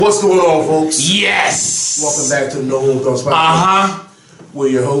What's going on, folks? Yes! Welcome back to the No Home Thoughts Podcast. We're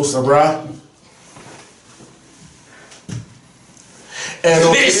your hosts, I'm Rob. And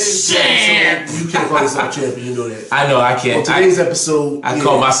on This champ! episode, you can't call yourself champion, you know that. I know I can't. On today's episode, I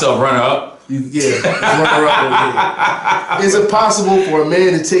call myself runner-up. Runner-up. Is it possible for a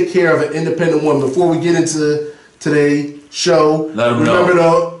man to take care of an independent woman? Before we get into today's show,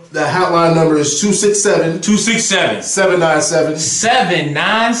 remember the hotline number is 267 797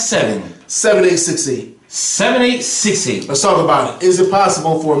 7868. Let's talk about it. Is it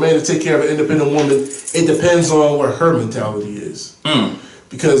possible for a man to take care of an independent woman? It depends on what her mentality is.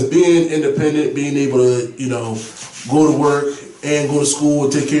 Because being independent, being able to, go to work and go to school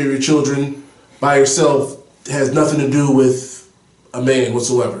and take care of your children by yourself has nothing to do with a man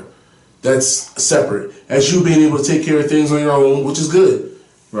whatsoever. That's separate. As you being able to take care of things on your own, which is good.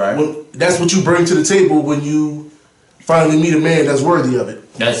 Right. That's what you bring to the table when you finally meet a man that's worthy of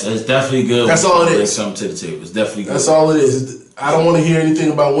it. That's definitely good. That's all it is. Bring something to the table. It's definitely good. That's all it is. I don't want to hear anything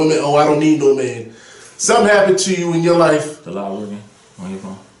about women. Oh, I don't need no man. Something happened to you in your life. The loud working on your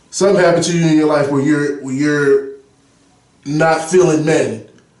phone. Something happened to you in your life where you're not feeling men,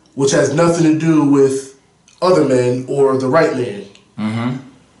 which has nothing to do with other men or the right man.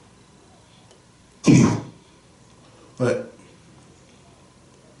 But.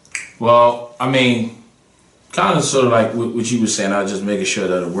 Well, I mean, kind of sort of like what you were saying. I was just making sure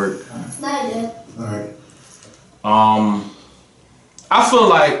that it worked. All right. I feel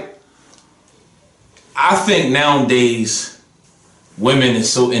like, I think nowadays women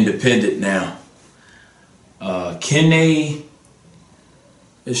is so independent now. Can they?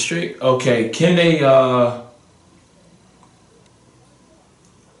 It's straight. Okay. Can they?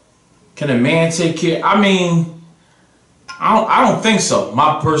 Can a man take care? I mean, I don't think so.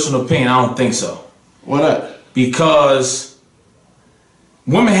 My personal opinion, I don't think so. Why not? Because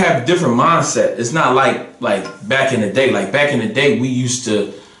women have a different mindset. It's not like back in the day. Like back in the day, we used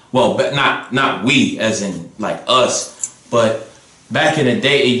to, well, not we as in like us, but back in the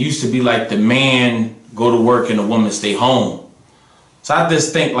day, it used to be like the man go to work and the woman stay home. So I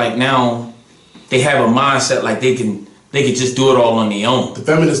just think like now they have a mindset like they can just do it all on their own. The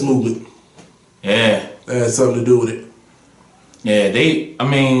feminist movement. Yeah. That has something to do with it. Yeah, I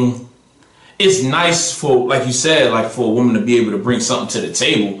mean, it's nice for, like you said, like for a woman to be able to bring something to the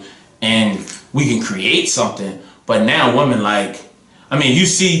table and we can create something. But now women you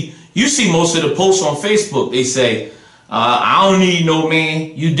see most of the posts on Facebook, they say, I don't need no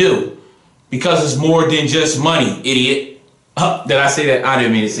man. You do. Because it's more than just money, idiot. Did I say that? I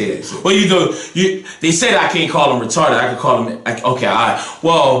didn't mean to say that. Well, they said I can't call them retarded. I could call them, okay, all right.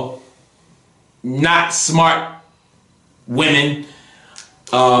 Well, not smart women.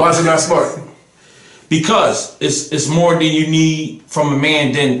 Why is it not smart? Because it's more than you need from a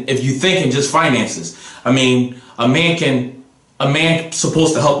man than if you thinking just finances. I mean, a man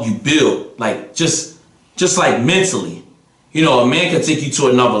supposed to help you build, like just like mentally. A man can take you to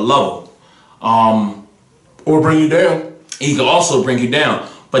another level. Or bring you down. He can also bring you down.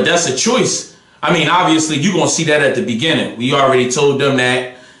 But that's a choice. I mean, obviously you're gonna see that at the beginning. We already told them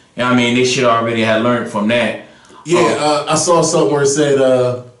that. They should already have learned from that. Yeah, I saw something where it said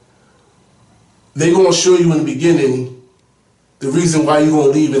they're going to show you in the beginning the reason why you're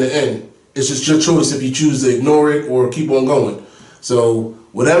going to leave in the end. It's just your choice if you choose to ignore it or keep on going. So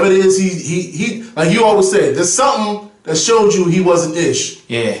whatever it is, he like you always say, there's something that showed you he wasn't ish.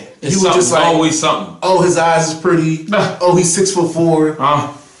 Yeah, he was just like, always something. Oh, his eyes is pretty. Oh, he's 6'4".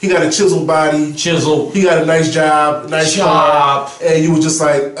 He got a chiseled body. He got a nice job, nice car. And you were just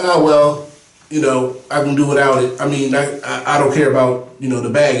like, oh well, I can do without it. I mean, I don't care about the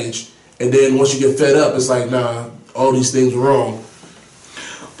baggage. And then once you get fed up, it's like, nah, all these things are wrong.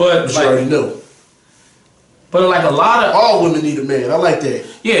 But you already know. But like a lot of all women need a man. I like that.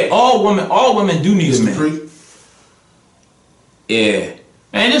 Yeah, all women do need a man. Yeah,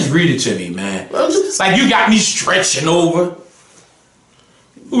 man, just read it to me, man. Like you got me stretching over.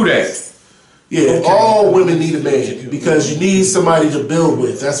 Who that? Yeah, okay. All women need a man because you need somebody to build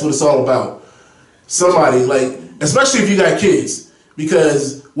with. That's what it's all about. Somebody, especially if you got kids.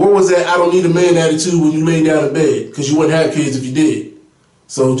 Because where was that I don't need a man attitude when you lay down in bed? Because you wouldn't have kids if you did.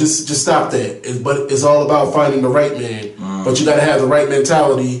 So just stop that. But it's all about finding the right man. But you got to have the right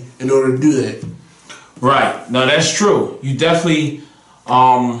mentality in order to do that. Right. No, that's true. You definitely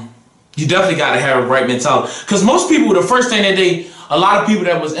got to have the right mentality. Because most people, the first thing that a lot of people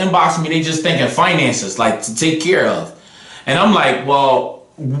that was inboxing me, they just thinking finances, like to take care of. And I'm like, well,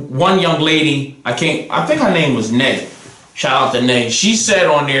 one young lady, I think her name was Nay. Shout out to Nay. She said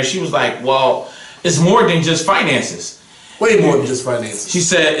on there, she was like, well, it's more than just finances. Way more than just finances. She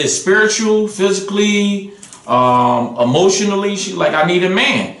said it's spiritual, physically, emotionally. She like, I need a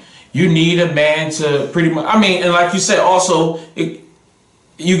man. You need a man to pretty much. I mean, and like you said, also,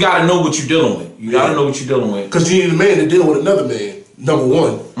 you got to know what you're dealing with. You got to know what you're dealing with. Because you need a man to deal with another man. Number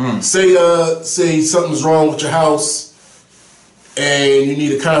one, say something's wrong with your house, and you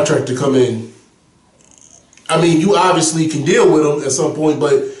need a contractor to come in. I mean, you obviously can deal with them at some point,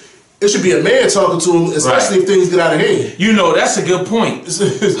 but it should be a man talking to him, especially if things get out of hand. You know, that's a good point.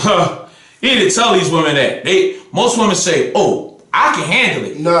 You need to tell these women that. Most women say, "Oh, I can handle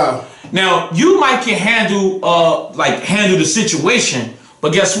it." Nah. Now, you might can handle the situation,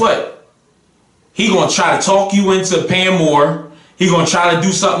 but guess what? He gonna try to talk you into paying more. He gonna try to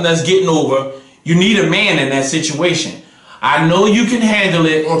do something that's getting over. You need a man in that situation. I know you can handle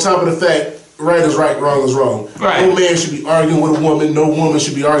it. On top of the fact, right is right, wrong is wrong. Right. No man should be arguing with a woman. No woman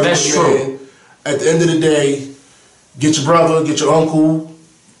should be arguing with a man. At the end of the day, get your brother, get your uncle,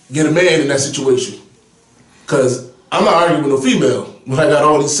 get a man in that situation. Because I'm not arguing with no female when I got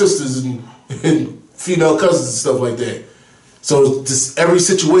all these sisters and female cousins and stuff like that. So every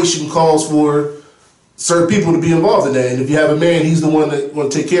situation calls for certain people to be involved in that. And if you have a man, he's the one that's going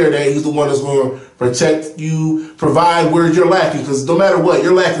to take care of that. He's the one that's going to protect you, provide where you're lacking. Because no matter what,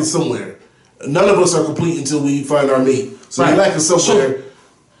 you're lacking somewhere. None of us are complete until we find our mate. So you're lacking somewhere.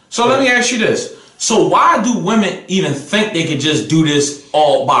 So let me ask you this. So why do women even think they can just do this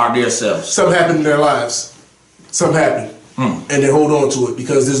all by themselves? Something happened in their lives. Something happened. And they hold on to it.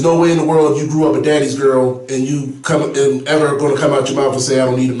 Because there's no way in the world you grew up a daddy's girl and you ever going to come out your mouth and say, I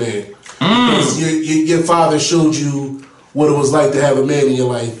don't need a man. Because your father showed you what it was like to have a man in your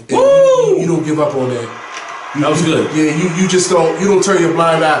life. And you don't give up on that. That was good. Yeah, you just don't turn your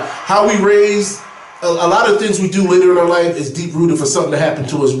blind eye. How we raised, a lot of things we do later in our life is deep rooted for something that happened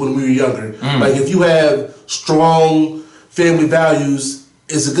to us when we were younger. Like if you have strong family values,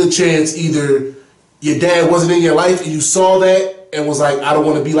 it's a good chance either your dad wasn't in your life and you saw that and was like, I don't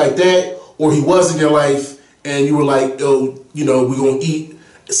want to be like that, or he was in your life and you were like, oh, we're gonna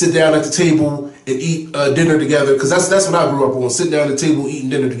sit down at the table and eat dinner together. Because that's what I grew up on, sitting down at the table eating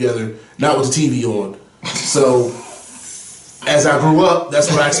dinner together, not with the TV on. So, as I grew up, that's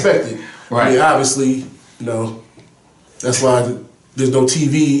what I expected. Right. I mean, obviously, that's why there's no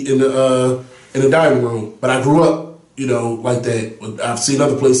TV in the dining room. But I grew up, like that. I've seen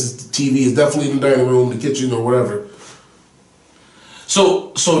other places. The TV is definitely in the dining room, the kitchen, or whatever.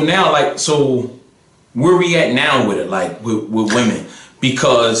 So now, so where we at now with it, like with women,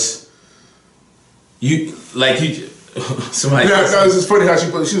 because somebody. Yeah, it's just funny how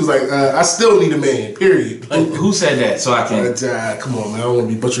she was like, I still need a man, period. Like, who said that? So I can. Come on, man. I don't want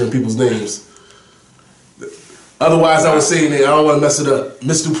to be butchering people's names. Otherwise, I was saying that I don't want to mess it up.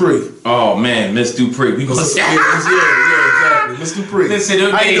 Miss Dupree. Oh, man, Miss Dupree. We gonna yeah, exactly. Miss Dupree. Listen,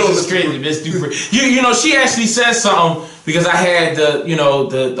 it's crazy, Miss Dupree. She actually said something because I had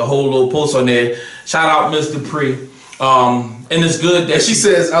the whole little post on there. Shout out Miss Dupree. And it's good that she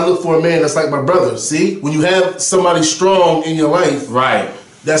says, I look for a man that's like my brother. See, when you have somebody strong in your life, right?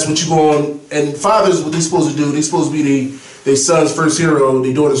 That's what you go on. And fathers, what they supposed to do? They supposed to be their son's first hero,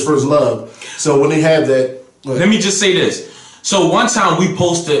 their daughter's first love. So when they have that, let me just say this. So one time we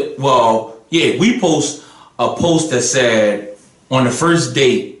posted, we post a post that said on the first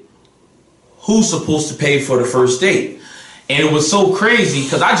date, who's supposed to pay for the first date? And it was so crazy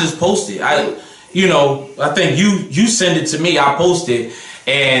because I just posted. I think you send it to me. I posted,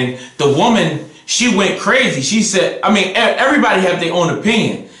 and the woman, she went crazy. She said, I mean, everybody have their own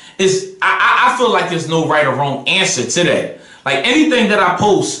opinion. I feel like there's no right or wrong answer to that. Like anything that I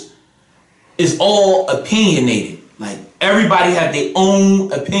post is all opinionated. Like everybody have their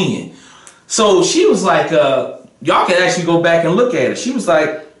own opinion. So she was like, y'all can actually go back and look at it. She was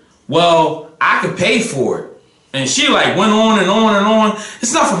like, well, I could pay for it. And she like went on and on and on.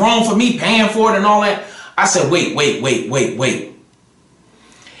 There's nothing wrong for me paying for it and all that. I said, wait.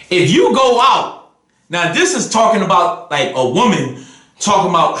 If you go out, now this is talking about like a woman talking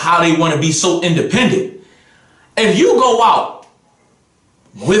about how they want to be so independent. If you go out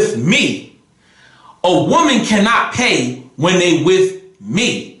with me, a woman cannot pay when they with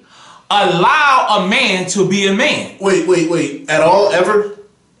me. Allow a man to be a man. Wait. At all? Ever?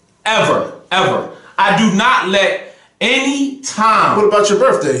 Ever. I do not let any time. What about your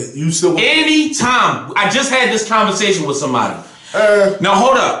birthday? You still? Any time. I just had this conversation with somebody. Now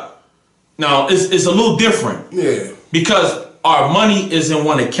hold up. Now it's a little different. Yeah. Because our money is in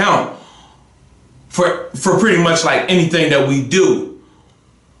one account for pretty much like anything that we do.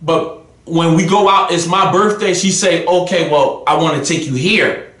 But when we go out, it's my birthday. She say, okay, well, I want to take you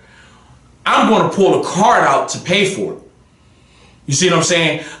here. I'm going to pull a card out to pay for it. You see what I'm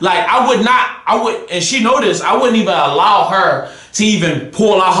saying? Like, and she noticed, I wouldn't even allow her to even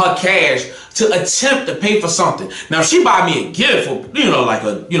pull out her cash to attempt to pay for something. Now, if she buy me a gift or, like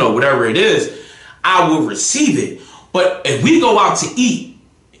whatever it is, I will receive it. But if we go out to eat,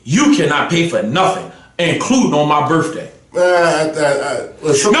 you cannot pay for nothing, including on my birthday. No.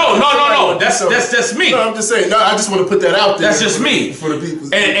 That's me. No, I'm just saying. No, I just want to put that out there. That's just me. For the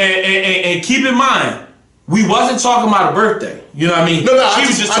people. And keep in mind, we wasn't talking about a birthday. You know what I mean? No. I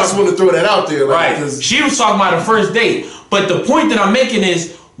just want to throw that out there. Like, right. She was talking about a first date. But the point that I'm making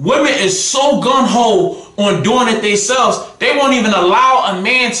is, women is so gun-ho on doing it themselves, they won't even allow a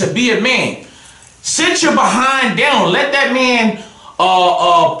man to be a man. Sit your behind down. Let that man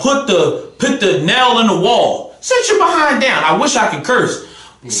put the nail in the wall. Sit your behind down. I wish I could curse.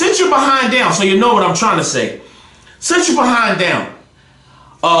 Sit your behind down so you know what I'm trying to say. Sit your behind down.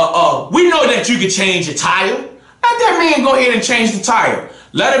 We know that you can change a tire. Let that man go ahead and change the tire.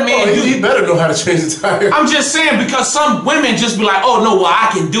 Let a man he better know how to change the tire. I'm just saying, because some women just be like, oh no, well, I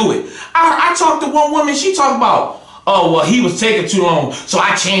can do it. I talked to one woman, she talked about, oh, well, he was taking too long, so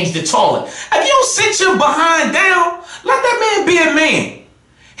I changed the toilet. If you don't sit your behind down, let that man be a man.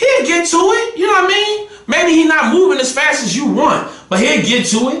 He'll get to it, you know what I mean? Maybe he's not moving as fast as you want, but he'll get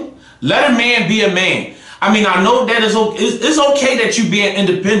to it. Let a man be a man. I mean, I know that it's okay that you being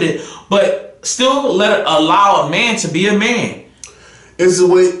independent, but still allow a man to be a man. It's the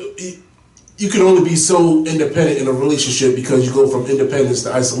way you can only be so independent in a relationship because you go from independence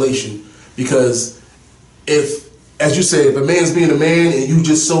to isolation. Because if, as you said, if a man's being a man and you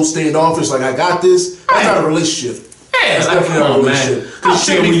just so standoffish, like I got this, that's not a relationship. Yeah, that's definitely not a relationship. Because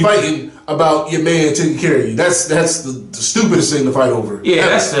you shouldn't be fighting about your man taking care of you. That's the stupidest thing to fight over. Yeah,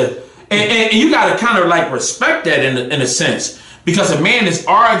 that's and you gotta kind of like respect that in a sense, because a man is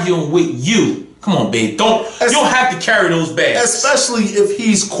arguing with you. Come on, babe. You don't have to carry those bags. Especially if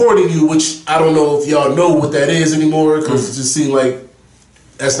he's courting you, which I don't know if y'all know what that is anymore, because it just seems like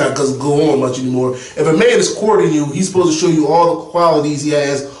that's not going to go on much anymore. If a man is courting you, he's supposed to show you all the qualities he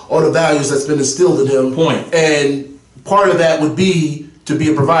has, all the values that's been instilled in him. Point. And part of that would be to be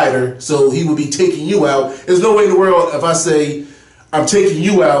a provider, so he would be taking you out. There's no way in the world if I say I'm taking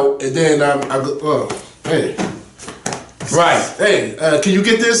you out and then I go, oh, hey. Right. Hey, can you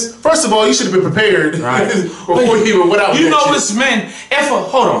get this?St of all, you should have been prepared. Right. Before you even went out. You know, it's men.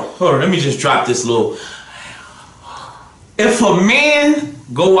 Hold on. Let me just drop this little. If a man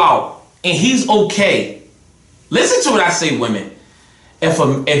go out and he's okay, listen to what I say, women.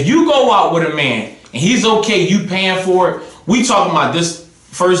 If you go out with a man and he's okay, you paying for it. We talking about this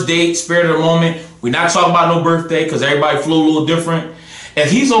first date, spirit of the moment. We're not talking about no birthday because everybody flew a little different.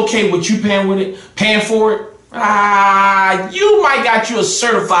 If he's okay with you paying for it. You might got you a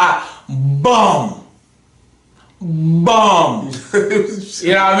certified bum. You know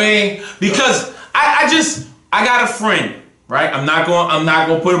what I mean? Because I got a friend, right? I'm not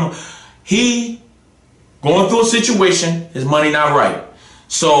gonna put him. He going through a situation. His money not right,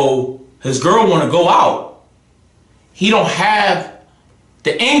 so his girl want to go out. He don't have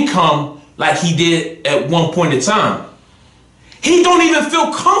the income like he did at one point in time. He don't even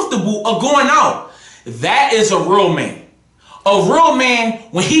feel comfortable of going out. That is a real man. A real man,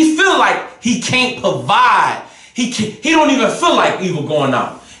 when he feel like he can't provide, he don't even feel like even going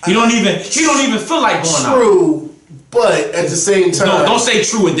out. He don't even feel like going out. True, but at the same time, no, don't say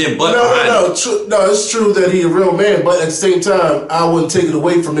true and then but. No, it's true that he's a real man, but at the same time, I wouldn't take it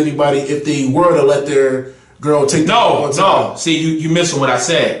away from anybody if they were to let their girl take. No. See, you missing what I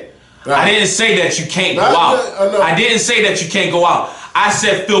said. Right. I didn't say that you can't go out. I didn't say that you can't go out. I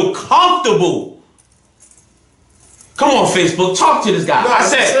said feel comfortable. Come on, Facebook, talk to this guy. I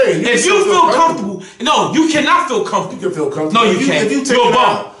said, if you feel comfortable, no, you cannot feel comfortable. You can feel comfortable. No, you can't. You're a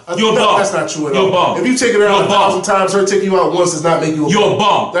bum. You're a bum. That's not true at all. You're a bum. If you take her out 1,000 times, her taking you out once does not make you a bum. You're a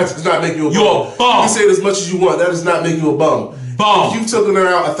bum. That does not make you a bum. You're a bum. You can say it as much as you want. That does not make you a bum. Bum. If you've taken her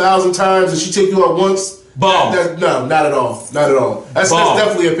out 1,000 times and she take you out once, bum. No, not at all. Not at all. That's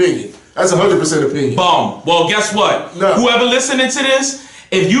definitely opinion. That's 100% opinion. Bum. Well, guess what? No. Whoever listening to this,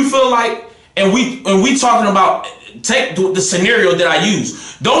 if you feel like, and we talking about. Take the scenario that I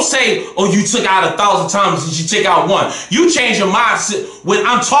use. Don't say, oh, you took out 1,000 times and you take out one. You change your mindset when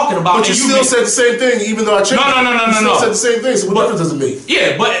I'm talking about. But you still said the same thing, even though I changed. No. You still said the same thing. So what difference does it make?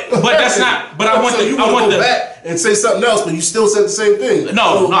 Yeah, but that's not. But I want to go back and say something else, but you still said the same thing.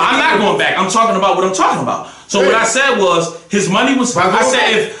 No, I'm not going back. I'm talking about what I'm talking about. So what I said was his money was.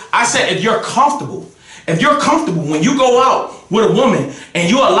 I said if you're comfortable when you go out with a woman and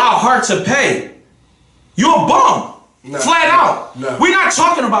you allow her to pay. You're a bum, flat out. No. We're not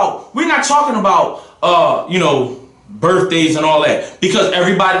talking about, birthdays and all that, because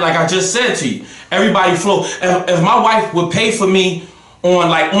everybody, like I just said to you, everybody flow. If my wife would pay for me on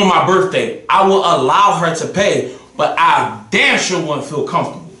my birthday, I will allow her to pay, but I damn sure wouldn't feel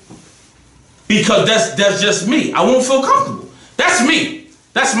comfortable, because that's just me. I won't feel comfortable. That's me.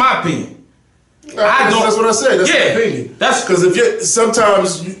 That's my opinion. That's what I said. That's my opinion. That's because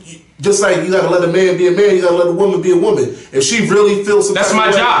sometimes just like you gotta let a man be a man, you gotta let a woman be a woman. If she really feels some that's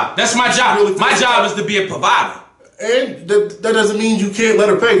my job. That's my job. Really my job is to be a provider. And that doesn't mean you can't let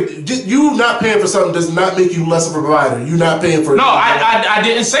her pay. You not paying for something does not make you less of a provider. You're not paying for. No, I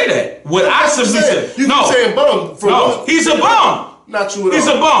didn't say that. What I simply said. You keep saying bum. He's a bum. Not you at all. He's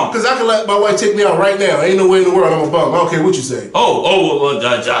a bum. Because I can let my wife take me out right now. Ain't no way in the world I'm a bum. I don't care what you say.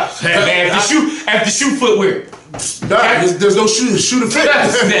 Man, after shoe footwear. There's no shoe to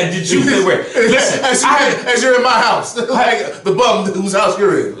fit. Shoe footwear. Listen, as you're in my house, like the bum whose house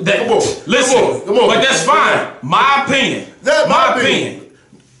you're in. Come on, listen. Come on. But that's fine. My opinion. My opinion.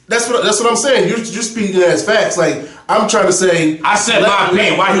 That's what I'm saying. You're speaking as facts. Like I'm trying to say. I said my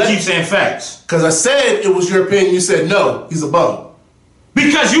opinion. Why you keep saying facts? Because I said it was your opinion. You said no. He's a bum.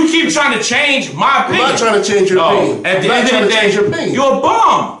 Because you keep trying to change my opinion. I'm not trying to change your opinion. At the end of the day, you're a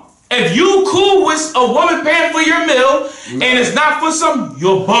bum. If you cool with a woman paying for your meal and it's not for something,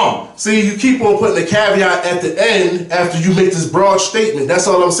 you're a bum. See, you keep on putting a caveat at the end after you make this broad statement. That's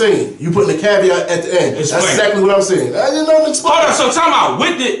all I'm saying. You putting a caveat at the end. Explain. That's exactly what I'm saying. I didn't know. Hold on. So time out.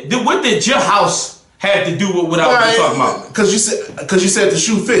 What did your house have to do with what I was talking about? Because you said the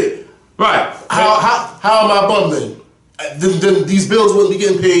shoe fit. Right. How am I bum then? Then these bills wouldn't be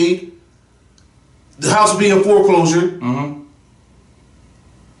getting paid. The house would be in foreclosure. Mm-hmm.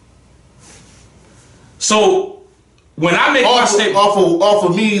 So when I make my statement off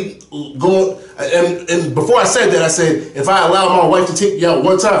of me going, and before I said that, I said if I allow my wife to take me out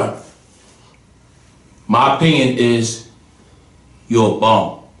one time, my opinion is you're a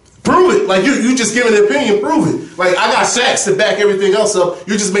bum. Prove it. Like you just giving an opinion. Prove it. Like I got facts to back everything else up.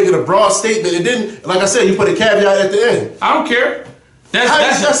 You're just making a broad statement, and then, like I said, you put a caveat at the end. I don't care. That's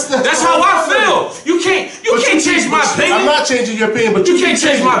how I feel. You can't change my opinion. I'm not changing your opinion, but you can't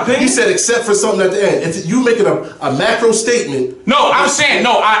change my opinion. You said except for something at the end. If you making a macro statement. No, I'm saying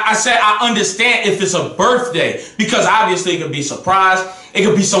no. I said I understand if it's a birthday, because obviously it could be a surprise. It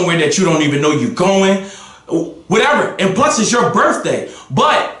could be somewhere that you don't even know you're going. Whatever, and plus it's your birthday.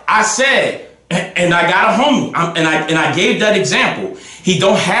 But I said, and I got a homie, and I gave that example. He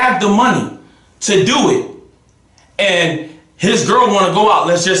don't have the money to do it, and his girl want to go out.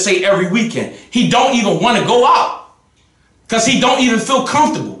 Let's just say every weekend. He don't even want to go out because he don't even feel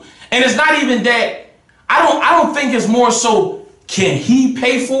comfortable. And it's not even that. I don't think it's more so. Can he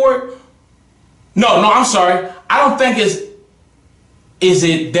pay for it? No, I'm sorry. I don't think is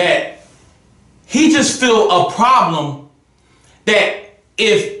it that he just feel a problem that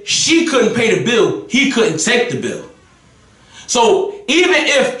if she couldn't pay the bill, he couldn't take the bill. So even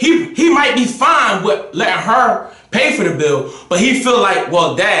if he might be fine with letting her pay for the bill, but he feel like,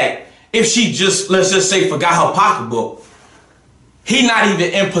 well, Dad, if she just, let's just say, forgot her pocketbook, he not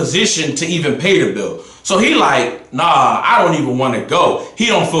even in position to even pay the bill. So he like, nah, I don't even want to go. He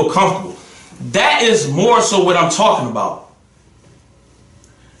don't feel comfortable. That is more so what I'm talking about.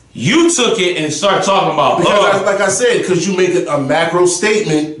 You took it and started talking about because like I said, because you make a macro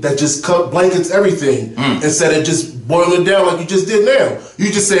statement that just blankets everything instead of just boiling it down like you just did now.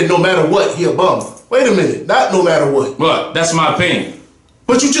 You just said no matter what, he a bum. Wait a minute, not no matter what. Look, that's my opinion.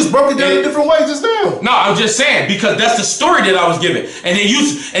 But you just broke it down in a different way just now. No, I'm just saying because that's the story that I was giving, and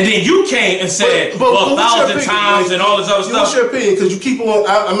then you came and said but 1,000 times like, and all this other stuff. What's your opinion? Because you keep on.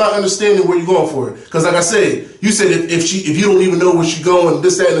 I'm not understanding where you're going for it. Because like I said, you said if you don't even know where she's going,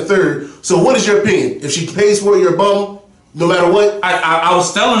 this, that, and the third. So what is your opinion? If she pays for it, you're a bum, no matter what. I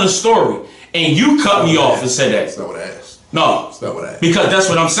was telling a story, and you cut me off and said that. That's not what I asked. No, it's not what I asked. Because that's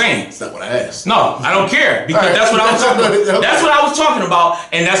what I'm saying. It's not what I asked. No, I don't care because right. That's what I was talking about. That's what I was talking about,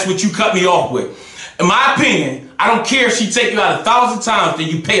 and that's what you cut me off with. In my opinion, I don't care if she take you out 1,000 times, then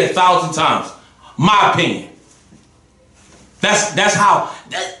you pay 1,000 times. My opinion. That's how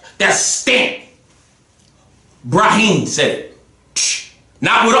that's Stamp. Brahim said it.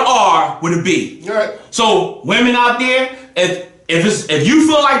 Not with an R, with a B. All right. So women out there, if you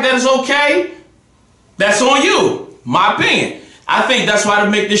feel like that is okay, that's on you. My opinion. I think that's why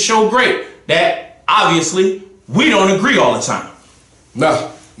to make this show great. That obviously we don't agree all the time.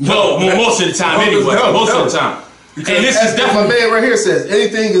 No. Most of the time anyway. Most of the time. And this is definitely my man right here says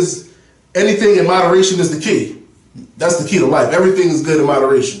anything in moderation is the key. That's the key to life. Everything is good in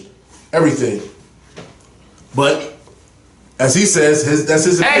moderation. Everything. But As he says, that's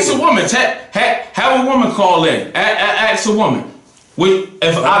his opinion. Ask a woman. Have a woman call in. Ask a woman.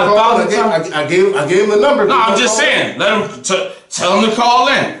 If out of 1,000 times, I gave him the number. No, I'm just saying. Let him tell him to call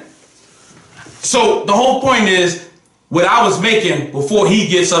in. So the whole point is, what I was making before he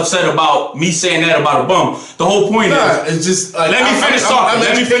gets upset about me saying that about a bum. The whole point is, it's just like, let me finish talking.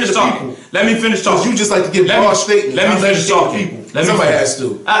 Let me finish talking. Let me finish talking. You just like to give broad statements. Let me finish talking. Somebody has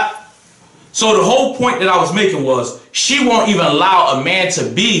to. So the whole point that I was making was, she won't even allow a man to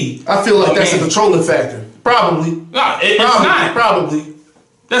be. I feel like that's a controlling factor. Probably. No, it's not. Probably.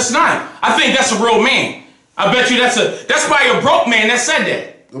 That's not. I think that's a real man. I bet you that's probably a broke man that said that.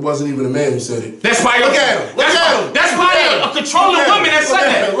 It wasn't even a man who said it. That's why look at him. That's why they're a controlling woman that said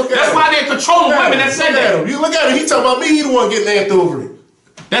that. That's why they're controlling women that said that. You look at him. He talking about me. He the one getting amped over it.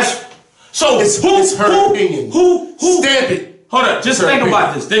 That's so. It's her opinion. Who stamp it? Hold up. Just think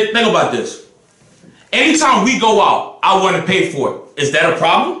about this. Think about this. Anytime we go out, I want to pay for it. Is that a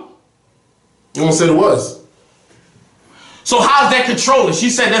problem? You almost said it was. So how's that controlling? She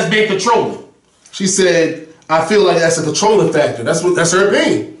said that's being controlling. She said, I feel like that's a controlling factor. That's her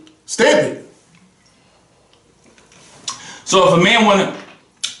opinion. Stamp it. So if a man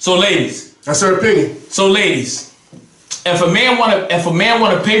so ladies. That's her opinion. So ladies, if a man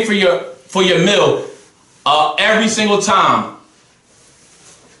wanna pay for your meal every single time,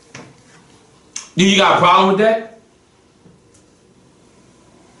 do you got a problem with that?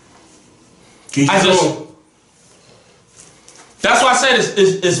 That's why I said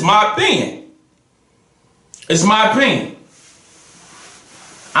it's my opinion. It's my opinion.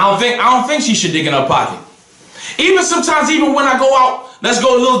 I don't think she should dig in her pocket. Even sometimes, even when I go out, let's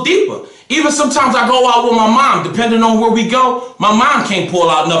go a little deeper. Even sometimes I go out with my mom, depending on where we go, my mom can't pull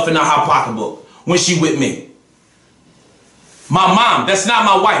out nothing out her pocketbook when she with me. My mom, that's not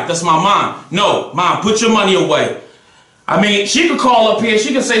my wife, that's my mom. No, mom, put your money away. I mean, she could call up here,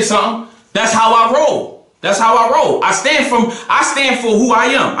 she could say something. That's how I roll. That's how I roll. I stand for who I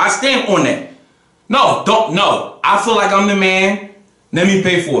am. I stand on that. No. I feel like I'm the man. Let me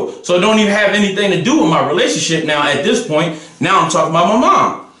pay for it. So it don't even have anything to do with my relationship now at this point. Now I'm talking about my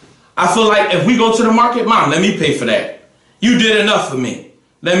mom. I feel like if we go to the market, mom, let me pay for that. You did enough for me.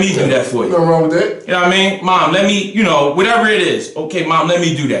 Let me do that for you. Nothing wrong with that. You know what I mean? Mom, let me, whatever it is. Okay, mom, let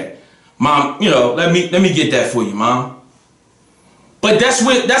me do that. Mom, let me get that for you, mom. But that's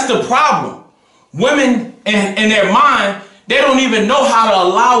the problem. Women in their mind, they don't even know how to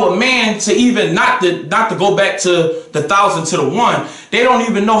allow a man to even not to go back to the 1,000 to the 1. They don't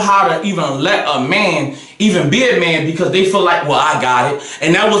even know how to even let a man even be a man because they feel like, well, I got it.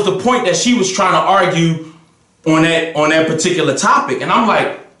 And that was the point that she was trying to argue on that particular topic. And I'm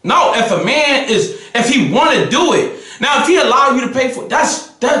like, no, if he want to do it, now if he allow you to pay for it, that's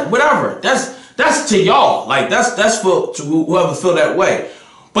whatever. That's to y'all. Like that's for to whoever feel that way.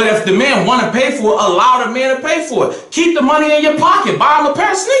 But if the man want to pay for it, allow the man to pay for it. Keep the money in your pocket. Buy him a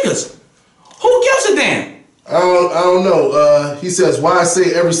pair of sneakers. Who gives a damn? I don't know. He says, why I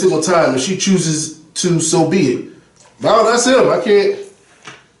say every single time. If she chooses to, so be it. No, that's him. I can't.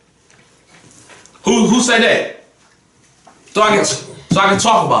 Who said that? So I can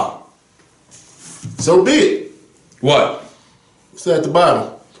talk about it. So be it. What? It's at the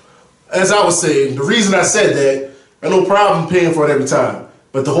bottom. As I was saying, the reason I said that, I have no problem paying for it every time.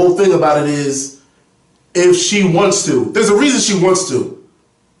 But the whole thing about it is, if she wants to, there's a reason she wants to.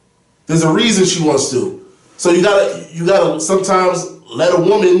 There's a reason she wants to. So you gotta sometimes let a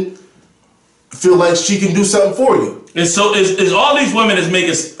woman feel like she can do something for you. And so is all these women that's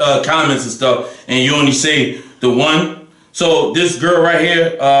making comments and stuff, and you only say the one. So this girl right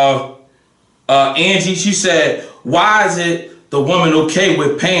here, Angie, she said, "Why is it the woman okay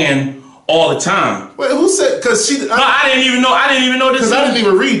with paying all the time?" Wait, who said? Because she. No, I didn't even know this. Because I didn't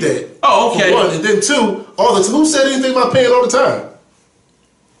even read that. Oh, okay. For one, and then two, who said anything about paying all the time?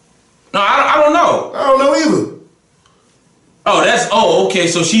 No, I don't know. I don't know either. Okay.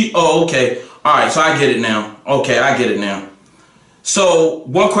 So okay. All right, so I get it now. Okay, I get it now. So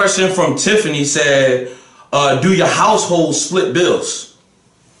one question from Tiffany said, do your household split bills?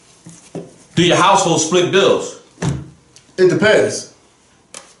 Do your household split bills? It depends.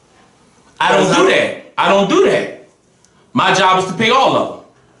 I don't do that. My job is to pay all of them.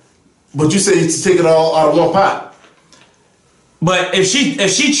 But you say to take it all out of one pot. But if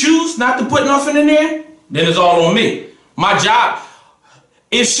she choose not to put nothing in there, then it's all on me. My job,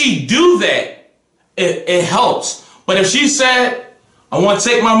 if she do that, it helps. But if she said, I want to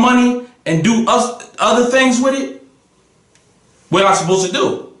take my money and do other things with it, what am I supposed to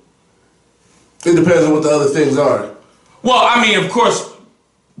do? It depends on what the other things are. Well, I mean, of course,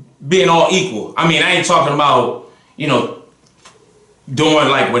 being all equal. I mean, I ain't talking about, doing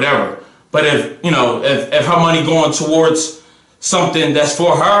like whatever. But if, you know, if her money going towards something that's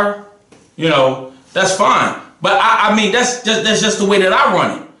for her, you know, that's fine. But I mean, that's just the way that I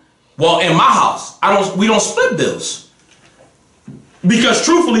run it. Well, in my house, we don't split bills. Because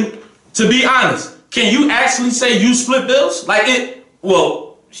truthfully, to be honest, can you actually say you split bills?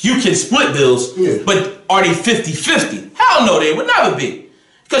 Well, you can split bills, but are they 50-50? Hell no, they would never be.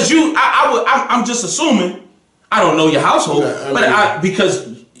 Because I'm just assuming, I don't know your household,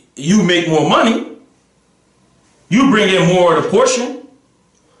 because you make more money, you bring in more of the portion.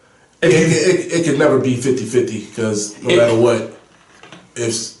 It could never be 50-50 because no matter what,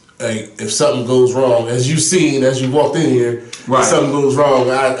 if something goes wrong, as you've seen, as you walked in here, if something goes wrong,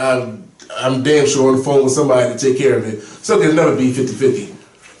 I'm damn sure on the phone with somebody to take care of it. So it can never be 50-50.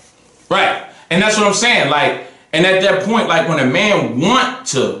 Right. And that's what I'm saying. Like, and at that point, like when a man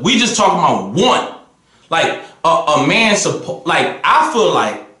we just talking about want. Like a man, I feel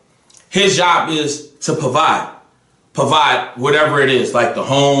like his job is to provide whatever it is, like the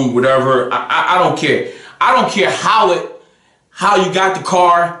home, whatever. I don't care. I don't care how you got the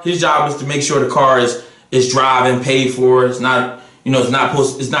car. His job is to make sure the car is driving, paid for. It's not, you know, it's not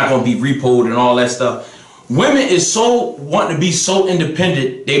going to be repoed and all that stuff. Women is wanting to be so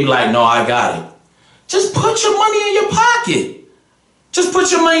independent. They be like, no, I got it. Just put your money in your pocket. Just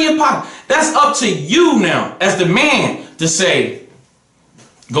put your money in your pocket. That's up to you now, as the man, to say,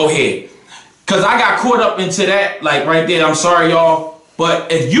 go ahead. Because I got caught up into that, like right there. I'm sorry, y'all.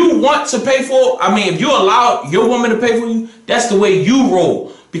 But if you want to pay for, if you allow your woman to pay for you, that's the way you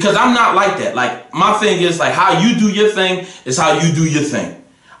roll. Because I'm not like that. Like, my thing is, like, how you do your thing is how you do your thing.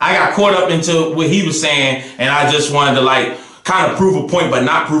 I got caught up into what he was saying, and I just wanted to, like, kind of prove a point, but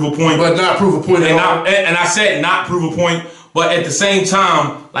not prove a point. But not prove a point at all. And I said not prove a point, but at the same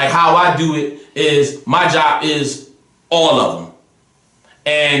time, like, how I do it is, my job is all of them.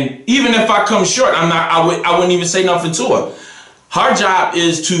 And even if I come short, I wouldn't even say nothing to her. Her job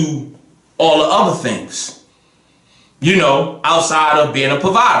is to all the other things, you know, outside of being a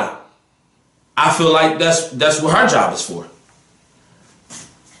provider. I feel like that's what her job is for.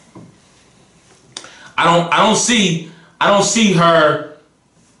 I don't see her,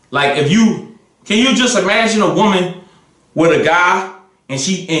 like, can you just imagine a woman with a guy and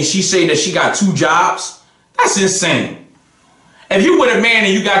she say that she got 2 jobs? That's insane. If you with a man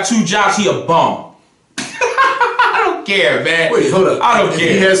and you got 2 jobs, he a bum. I don't care, man. Wait, hold up. I don't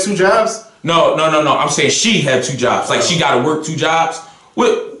care. He has 2 jobs? No. I'm saying she had 2 jobs. Like, she got to work 2 jobs.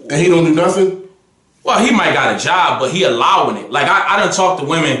 And he don't do nothing? Well, he might got a job, but he allowing it. Like, I done talked to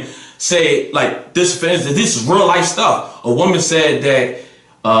women say, like, this is real life stuff. A woman said that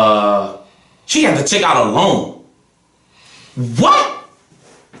she had to take out a loan. What?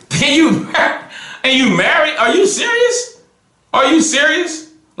 And you married? Are you serious? Are you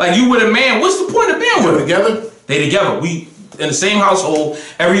serious? Like, you with a man? What's the point of being with him? Together? They together. We in the same household.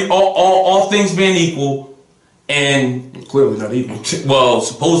 All things being equal, and clearly not equal. Well,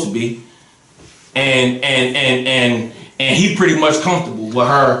 supposed to be. And he pretty much comfortable with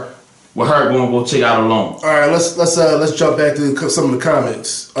her going to go take out a loan. All right, let's jump back to some of the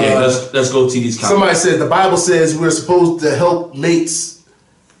comments. Yeah, let's go to these comments. Somebody said the Bible says we're supposed to help mates.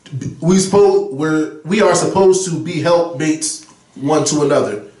 We are supposed to be helpmates one to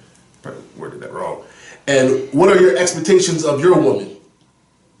another. Probably worded that wrong. And what are your expectations of your woman?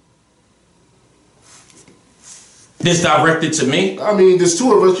 This directed to me? I mean, there's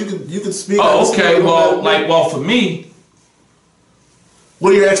 2 of us. You can speak. Oh, okay. Well, for me,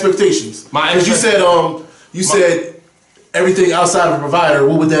 what are your expectations? You said everything outside of a provider.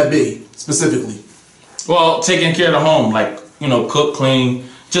 What would that be specifically? Well, taking care of the home, like, you know, cook, clean,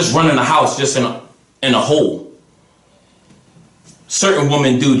 just running the house, just in a whole. Certain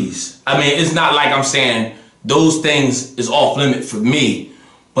woman duties. I mean, it's not like I'm saying those things is off limit for me,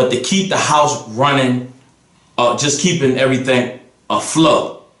 but to keep the house running, just keeping everything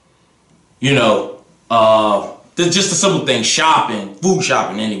afloat. You know, just the simple things, shopping, food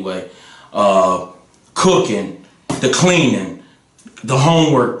shopping anyway, cooking, the cleaning, the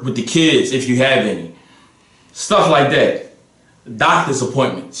homework with the kids if you have any, stuff like that. Doctor's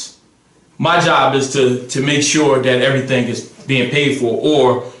appointments. My job is to make sure that everything is being paid for,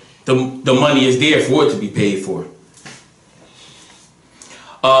 or the money is there for it to be paid for.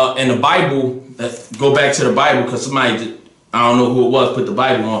 In the Bible, go back to the Bible, because somebody, I don't know who it was, put the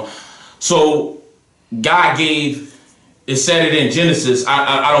Bible on. So God gave, it said it in Genesis.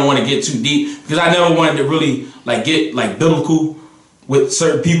 I don't want to get too deep, because I never wanted to really get biblical with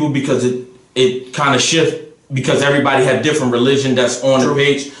certain people, because it kind of shift, because everybody have different religion that's on the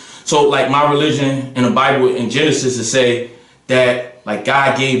page. So like my religion in the Bible in Genesis is say that like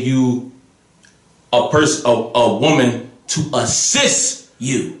God gave you a person, a woman to assist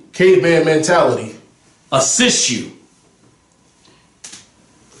you. Caveman mentality. Assist you.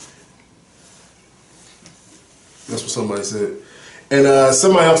 That's what somebody said. And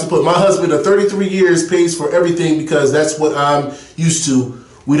somebody else put, my husband of 33 years pays for everything because that's what I'm used to.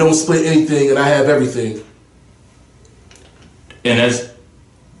 We don't split anything and I have everything. And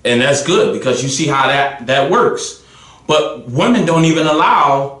that's good because you see how that works. But women don't even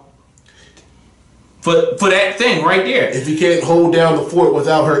allow for that thing right there. If you can't hold down the fort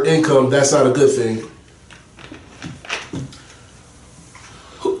without her income, that's not a good thing.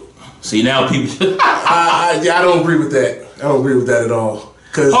 See, now people I don't agree with that. I don't agree with that at all.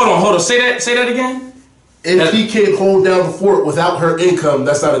 Hold on. Say that again. If he can't hold down the fort without her income,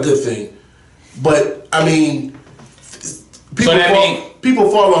 that's not a good thing. But I mean, people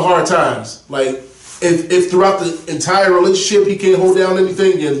fall on hard times. Like if throughout the entire relationship he can't hold down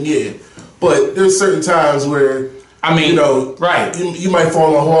anything, then yeah. But there's certain times where right, you might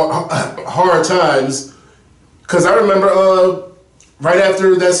fall on hard times. Because I remember right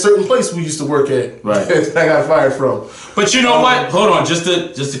after that certain place we used to work at, right, that I got fired from. But you know what? Hold on, just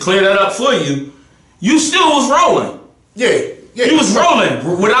to clear that up for you, you still was rolling. Yeah. You was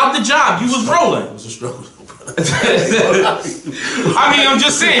rolling without the job. You was rolling. It was a struggle. I mean, I'm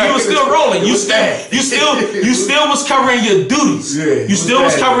just saying, you was still rolling. You still was covering your duties. Yeah, you still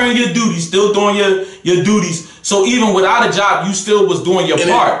was covering your duties, still doing your duties. So even without a job, you still was doing your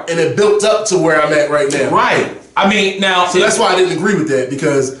part. And it built up to where I'm at right now. Right. I mean, now. So that's why I didn't agree with that,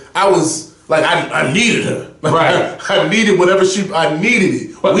 because I was like, I needed her. Right. I needed whatever I needed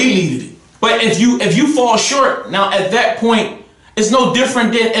it. We needed it. But if you fall short, now at that point, it's no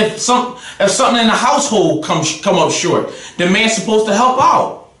different than if something in the household come up short. The man's supposed to help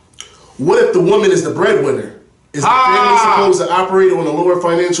out. What if the woman is the breadwinner? Is the family supposed to operate on a lower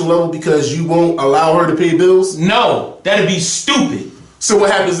financial level because you won't allow her to pay bills? No, that'd be stupid. So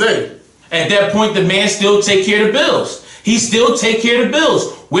what happens then? At that point, the man still take care of the bills. He still take care of the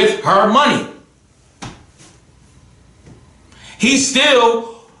bills with her money. He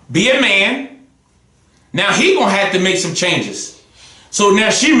still be a man. Now he gonna have to make some changes. So now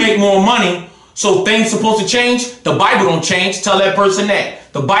she make more money. So things supposed to change. The Bible don't change. Tell that person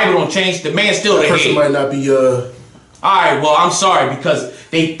that. The Bible don't change. The man still the head. That person might not be All right, well, I'm sorry because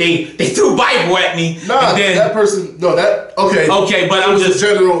they threw Bible at me. No, that person. No, that okay. Okay, but I'm just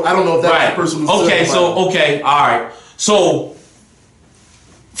general. I don't know if that right. person was okay. So okay, all right. So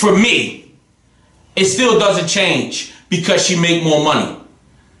for me, it still doesn't change because she make more money.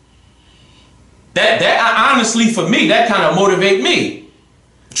 That honestly, for me, that kind of motivate me.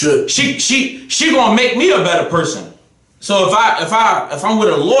 Should. She gonna make me a better person. So if I'm with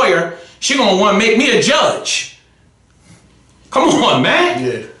a lawyer, she gonna want to make me a judge. Come on, man.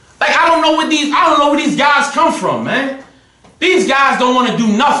 Yeah. Like I don't know where these guys come from, man. These guys don't want to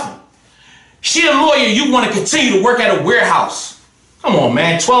do nothing. She a lawyer, you want to continue to work at a warehouse. Come on,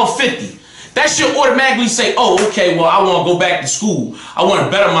 man. $12.50. That should automatically say, oh, okay, well, I want to go back to school. I want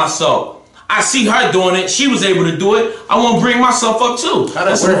to better myself. I see her doing it. She was able to do it. I want to bring myself up too. How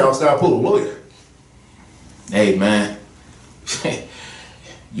that warehouse got pulled a lawyer? Hey, man.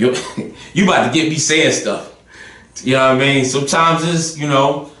 you about to get me saying stuff. You know what I mean? Sometimes it's,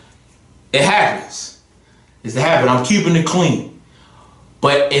 it happens. It's to happen. I'm keeping it clean.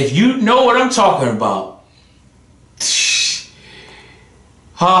 But if you know what I'm talking about,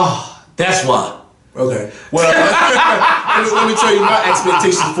 that's why. Okay. Well, let me tell you my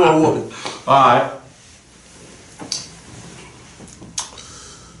expectations for a woman. All right.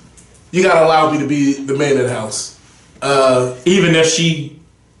 You gotta allow me to be the man of the house. Even if she.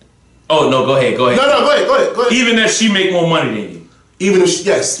 Oh no, go ahead. No, go ahead. Even if she make more money than you. Even if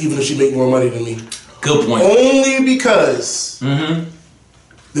she make more money than me. Good point. Only because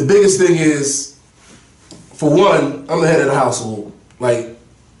the biggest thing is, for one, I'm the head of the household. Like,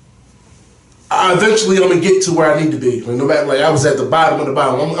 eventually I'm gonna get to where I need to be. Like, no matter, like I was at the bottom of the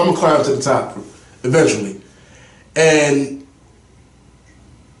bottom, I'm gonna climb to the top eventually. And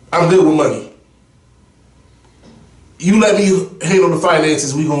I'm good with money. You let me handle the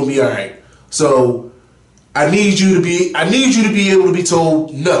finances, we gonna be all right. So I need you to be able to be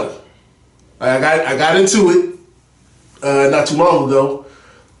told no. I got into it not too long ago.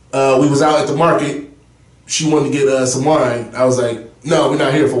 We was out at the market. She wanted to get some wine. I was like, no, we're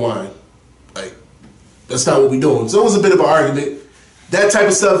not here for wine. Like, that's not what we're doing. So it was a bit of an argument. That type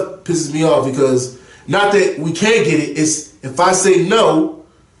of stuff pisses me off because not that we can't get it. It's if I say no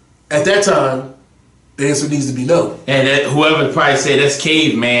at that time, the answer needs to be no. And whoever probably say that's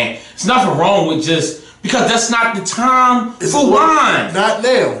caveman. There's nothing wrong with just Because that's not the time It's for wine. Not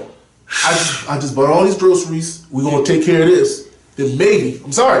now. I just bought all these groceries. We're gonna take care of this. Then maybe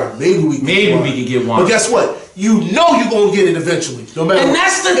we can get wine. But guess what? You know you're gonna get it eventually. No matter and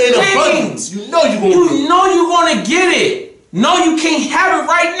that's the in thing. abundance. You know you're gonna get it. You know you're gonna get it. No, you can't have it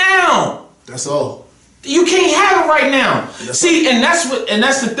right now. That's all. You can't have it right now. See, and that's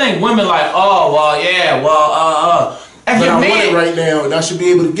the thing. Women like, oh well, yeah, well, but I want it right now, and I should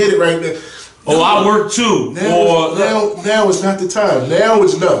be able to get it right now. Oh, I work too. Now it's not the time. Now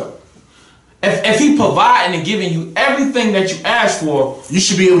it's no. If he providing and giving you everything that you asked for, you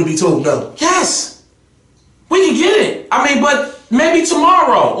should be able to be told no. Yes, we can get it. I mean, but maybe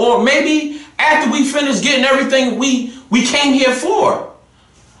tomorrow, or maybe after we finish getting everything we came here for.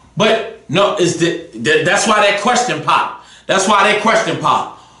 But no, that's why that question pop. That's why that question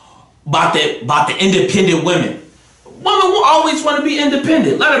pop about the independent women. Women will always want to be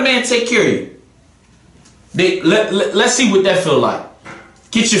independent. Let a man take care of you. Let's see what that feel like.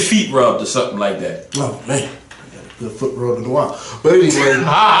 Get your feet rubbed or something like that. Oh man, I got a good foot rub in a while. But anyway,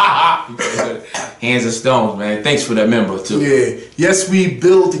 hands of stones, man. Thanks for that member too. Yeah. Yes,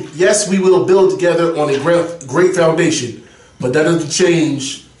 we will build together on a great foundation, but that doesn't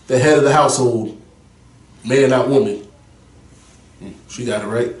change the head of the household, man, not woman. She got it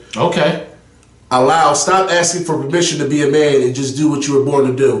right. Okay. Stop asking for permission to be a man and just do what you were born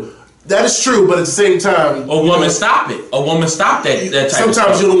to do. That is true, but at the same time, a woman stop it. A woman stop that type sometimes of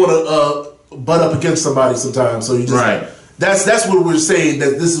stuff. You don't want to butt up against somebody. Sometimes, so you just right. That's what we're saying.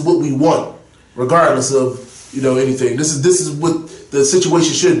 That this is what we want, regardless of anything. This is what the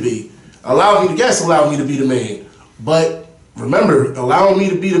situation should be. Allow me to be the man, but remember, allowing me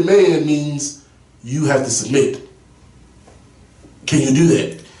to be the man means you have to submit. Can you do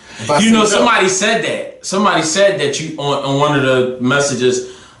that? Somebody said that. Somebody said that you on one of the messages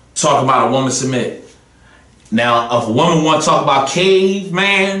talk about a woman submit. Now, if a woman want to talk about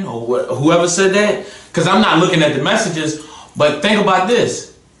caveman or whoever said that, because I'm not looking at the messages, but think about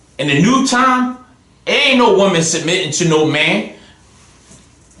this. In the new time, ain't no woman submitting to no man.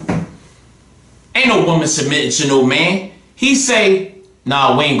 Ain't no woman submitting to no man. He say,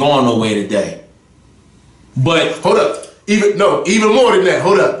 nah, we ain't going nowhere today. But hold up. Even more than that.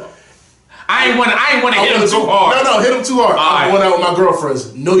 Hold up. I ain't want to hit him too hard. No, hit him too hard. I'm going out with my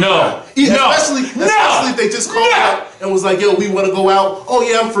girlfriends. No, you're not. Especially if they just called out and was like, yo, we want to go out. Oh,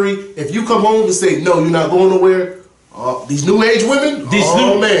 yeah, I'm free. If you come home and say, no, you're not going nowhere, these new age women,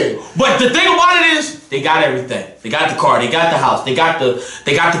 man. But the thing about it is, they got everything. They got the car. They got the house. They got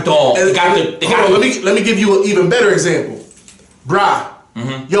the dog. Let me give you an even better example. Bri,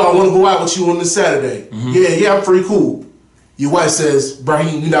 yo, I want to go out with you on this Saturday. Yeah, I'm free, cool. Your wife says,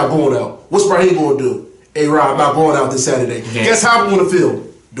 Brahim, you're not going out. What's Brahim going to do? Hey, Rob, I'm not going out this Saturday. Yeah. Guess how I'm going to feel?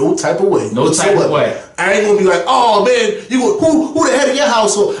 No type of way. No type of way. I ain't going to be like, oh, man, who the head of your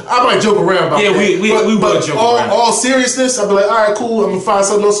household? I might joke around about that. Yeah, we will joke around. All seriousness, I'll be like, all right, cool, I'm going to find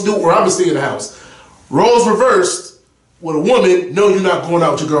something else to do, or I'm going to stay in the house. Roles reversed, with a woman, no, you're not going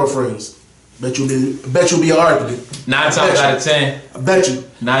out with your girlfriends. Bet you'll be an argument. 9 times out of 10. I bet you.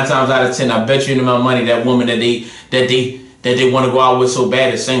 9 times out of 10, I bet you the amount of money that woman that they want to go out with so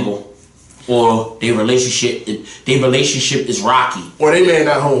bad is single. Or their relationship is rocky. Or they man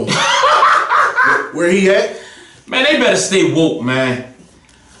not home. Where he at? Man, they better stay woke, man.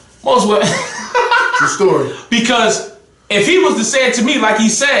 Most women. True story. Because if he was to say it to me like he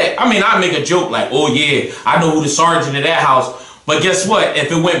said, I mean, I'd make a joke like, oh yeah, I know who the sergeant of that house. But guess what?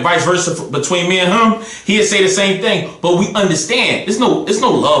 If it went vice versa between me and him, he'd say the same thing. But we understand. There's no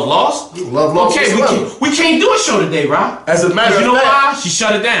love lost. Love lost. Okay, we can't do a show today, Rob. As a matter of fact, you know why? She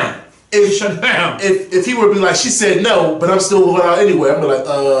shut it down. If he would be like, she said no, but I'm still going out anyway, I'm like,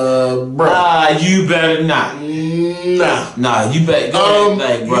 bro. You better not. Nah, you better go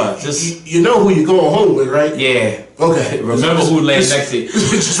ahead, bro. You know who you're going home with, right? Yeah. Okay. Remember who laid next to you.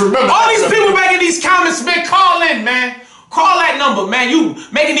 Just remember. All these people back in these comments, man, call in, man. Call that number, man. You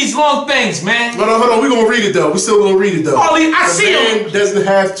making these long things, man. Hold on. We're going to read it, though. We're still going to read it, though. I see him. A man doesn't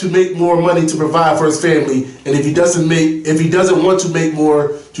have to make more money to provide for his family. And if he doesn't want to make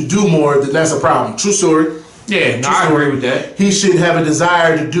more, to do more, then that's a problem. True story. Yeah, I agree with that. He should have a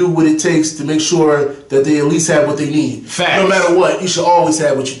desire to do what it takes to make sure that they at least have what they need. Facts. No matter what, you should always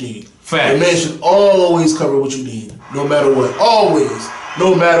have what you need. Facts. A man should always cover what you need. No matter what. Always.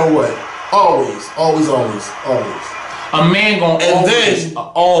 No matter what. Always. Always, always, always. A man gonna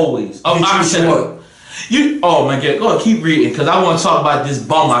always. Oh, I said what? Oh my God, go ahead, keep reading because I want to talk about this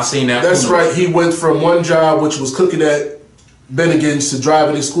bum I seen that. That's right. He went from one job, which was cooking at Bennigan's, to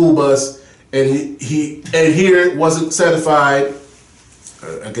driving a school bus, and he here wasn't satisfied.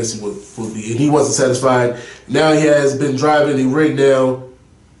 I guess he would be, and he wasn't satisfied. Now he has been driving a rig now.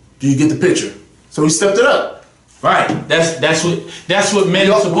 Do you get the picture? So he stepped it up. Right. That's what men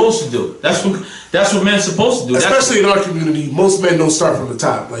are supposed to do. That's what men are supposed to do. Especially in our community, most men don't start from the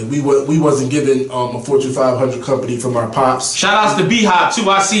top. Like we wasn't given a Fortune 500 company from our pops. Shout outs to B-Hop too.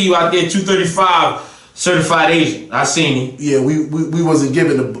 I see you out there, 235 certified Asian. I seen you. Yeah, we wasn't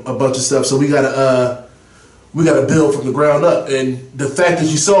given a bunch of stuff, so we gotta build from the ground up. And the fact that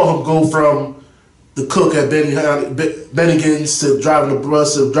you saw him go from the cook at Bennigan's to driving the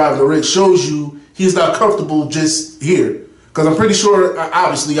bus to driving the rig shows you he's not comfortable just here. Because I'm pretty sure,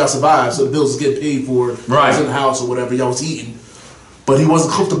 obviously, y'all survived, so the bills was getting paid for. Right. Was in the house or whatever y'all was eating. But he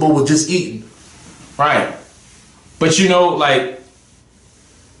wasn't comfortable with just eating. Right. But you know, like,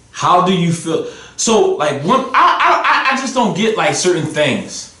 how do you feel? So, like, I just don't get, like, certain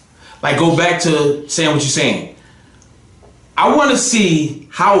things. Like, go back to saying what you're saying. I want to see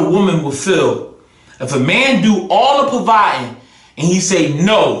how a woman will feel if a man do all the providing and he say,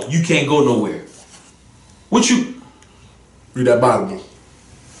 no, you can't go nowhere. What you... Read that bottom one.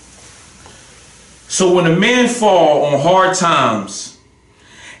 So when a man fall on hard times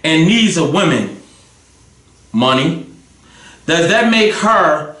and needs a woman money, does that make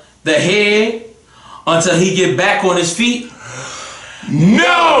her the head until he get back on his feet?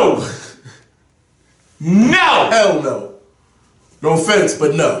 No! No! Hell no. No offense,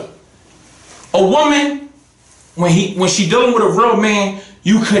 but no. A woman, when she dealing with a real man,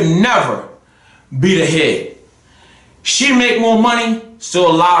 you could never be the head. She make more money, still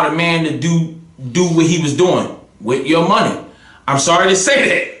allow the man to do what he was doing with your money. I'm sorry to say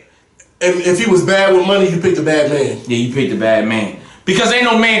that. And if he was bad with money, you picked a bad man. Yeah, you picked a bad man. Because ain't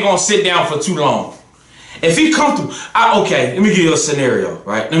no man gonna sit down for too long. If he comfortable, okay, let me give you a scenario,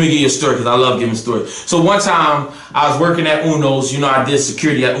 right? Let me give you a story because I love giving stories. So one time I was working at Uno's. You know, I did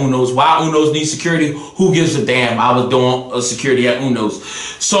security at Uno's. Why Uno's need security? Who gives a damn? I was doing a security at Uno's.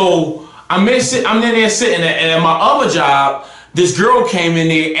 So I'm in there sitting there, and at my other job, this girl came in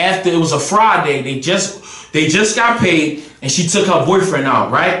there after it was a Friday. They just got paid, and she took her boyfriend out,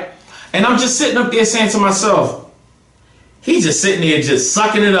 right? And I'm just sitting up there saying to myself, he's just sitting there just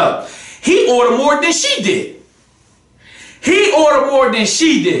sucking it up. He ordered more than she did. He ordered more than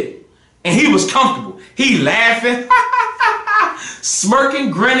she did. And he was comfortable. He laughing,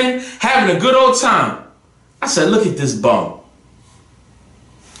 smirking, grinning, having a good old time. I said, look at this bum.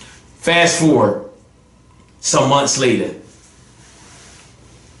 Fast forward some months later.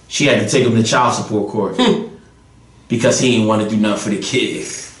 She had to take him to child support court because he didn't want to do nothing for the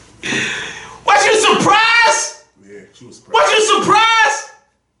kids. Was you surprised? Yeah, she was surprised. Was you surprised?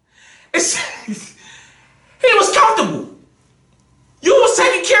 He was comfortable. You was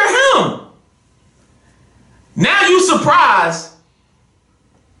taking care of him. Now you surprised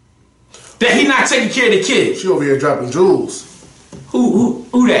that he not taking care of the kids. She over here dropping jewels.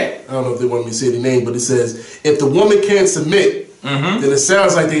 Who that? I don't know if they want me to say the name, but it says, if the woman can't submit, then it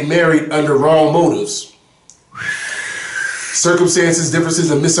sounds like they married under wrong motives. Circumstances, differences,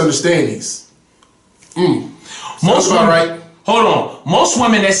 and misunderstandings. Most women, right. Hold on. Most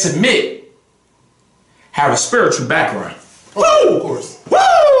women that submit have a spiritual background. Oh, woo! Of course.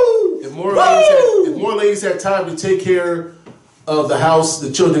 Woo! If more ladies had time to take care of the house,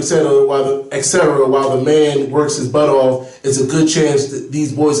 the children, etc., while the man works his butt off, it's a good chance that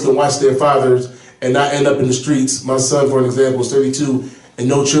these boys can watch their fathers and not end up in the streets. My son, for an example, is 32 and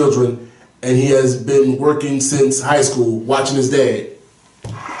no children, and he has been working since high school, watching his dad.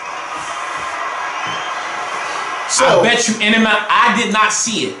 So, I bet you, and I did not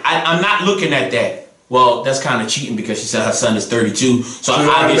see it. I'm not looking at that. Well, that's kind of cheating because she said her son is 32. So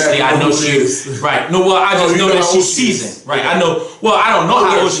obviously I know she is. Right. No, well, I just know that she's seasoned. Right. I know. Well, I don't know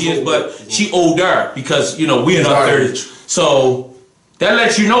how old she is, but she older because, you know, we're in our 30s. So that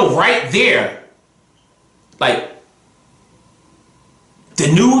lets you know right there, like, the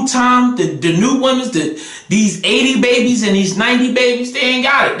new time, the new women's, these 80 babies and these 90 babies, they ain't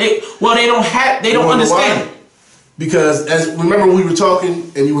got it. They don't understand it. Because remember we were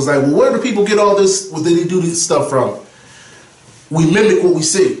talking and he was like, well, where do people get all this? Where did they do this stuff from? We mimic what we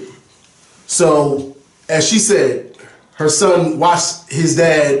see. So as she said, her son watched his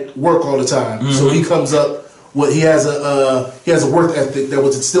dad work all the time. So he comes up he has a work ethic that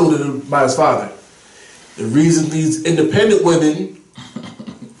was instilled in him by his father. The reason these independent women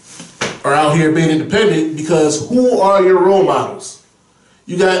are out here being independent because who are your role models?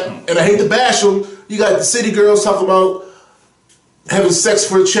 You got, and I hate to bash them, you got the city girls talking about having sex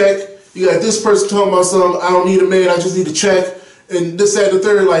for a check. You got this person talking about I don't need a man, I just need a check. And this, that, and the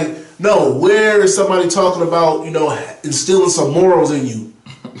third. Like, no, where is somebody talking about, you know, instilling some morals in you?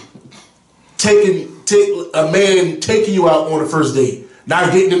 a man taking you out on the first date,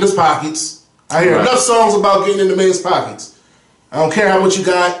 not getting in his pockets. I hear enough songs about getting in the man's pockets. I don't care how much you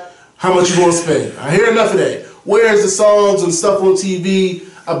got, how much you gonna spend. I hear enough of that. Where's the songs and stuff on TV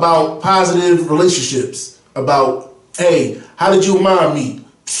about positive relationships? About, hey, how did you and mom meet?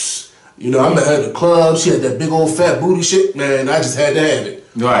 You know, I met her at the club. She had that big old fat booty shit. Man, I just had to have it.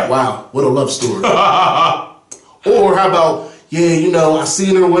 Right. Wow, what a love story. Or how about, yeah, you know, I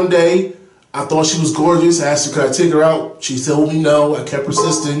seen her one day. I thought she was gorgeous. I asked her, could I take her out? She told me no. I kept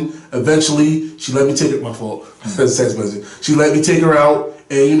persisting. Eventually, she let me take it. My fault. That's a text message. She let me take her out.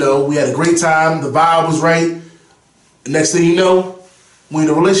 And, you know, we had a great time. The vibe was right. Next thing you know, we in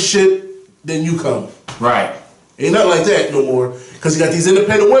a relationship, then you come. Right. Ain't nothing like that no more. Because you got these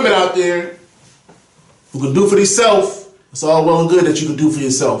independent women out there who can do for themselves. It's all well and good that you can do for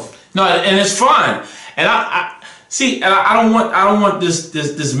yourself. No, and it's fine. And I see. And I don't want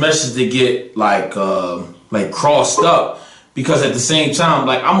this message to get like crossed up, because at the same time,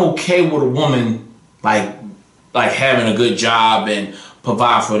 like, I'm okay with a woman like having a good job and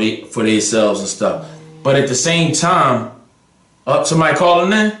provide for themselves and stuff. But at the same time, somebody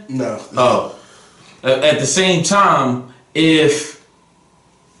calling in? No. Oh. At the same time, if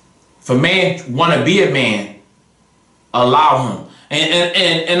a man want to be a man, allow him.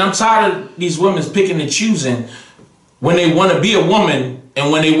 And I'm tired of these women picking and choosing when they want to be a woman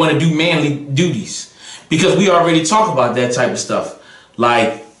and when they want to do manly duties. Because we already talk about that type of stuff.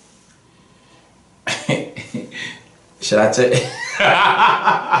 Like, should I tell you?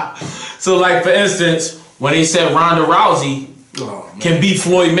 So, like, for instance, when they said Ronda Rousey can beat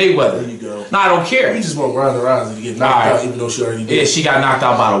Floyd Mayweather. There you go. No, I don't care. You just want Ronda Rousey to get knocked out, even though she already did. Yeah, she got knocked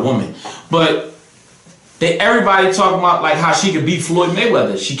out by a woman. But everybody talking about like how she could beat Floyd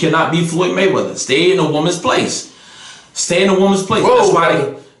Mayweather. She cannot beat Floyd Mayweather. Stay in a woman's place. Stay in a woman's place.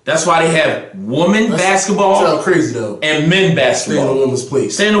 Whoa, that's why they have women basketball. Sound crazy though. And men basketball. Stay in a woman's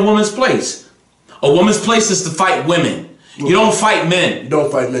place. Stay in a woman's place. A woman's place is to fight women. You don't fight men. You don't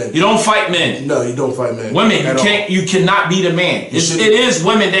fight men. You don't fight men. No, you don't fight men. Women, you cannot beat a man. It is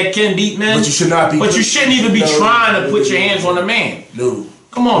women that can beat men. But you should not be. But you shouldn't even be trying to put your hands on a man. No.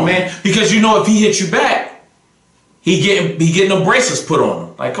 Come on, man. Because you know if he hits you back, he getting the bracelets put on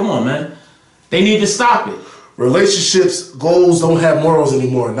him. Like, come on, man. They need to stop it. Relationships, goals don't have morals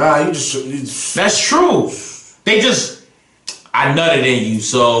anymore. Nah, you just. That's true. They just, I nutted in you,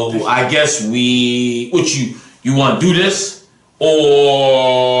 so I guess you want to do this?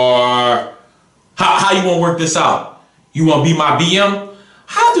 Or how you want to work this out? You want to be my BM?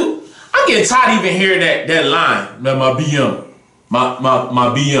 I'm getting tired of even hearing that line. My BM. My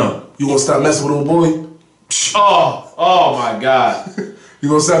BM. You gonna stop messing with old boy? Oh my God. You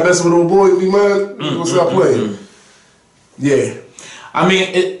gonna stop messing with old boy, be mine? You gonna stop playing? Yeah. I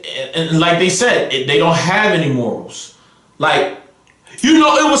mean, and like they said, they don't have any morals. Like, you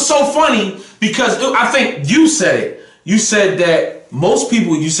know, it was so funny because I think you said it. You said that most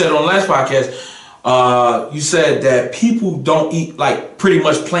people, you said on the last podcast, you said that people don't eat, like, pretty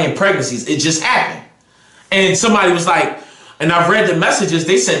much planned pregnancies. It just happened. And somebody was like, and I've read the messages,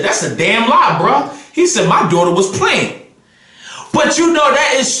 they said, that's a damn lie, bro. He said, my daughter was playing. But you know,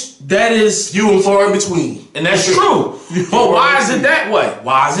 that is few and far in between. And that's true. But why is it that way?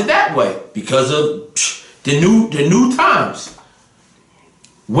 Why is it that way? Because of the new times.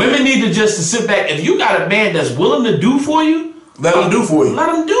 Women need to just sit back. If you got a man that's willing to do for you, let him do for you. Let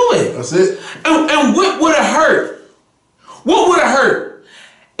him do it. That's it. And what would have hurt? What would have hurt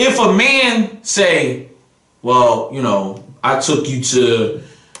if a man say, well, you know, I took you to,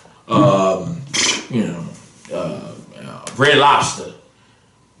 Red Lobster.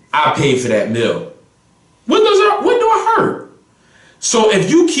 I paid for that meal. What do it hurt? So if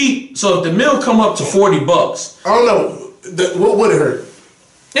the meal come up to $40, I don't know. What would it hurt?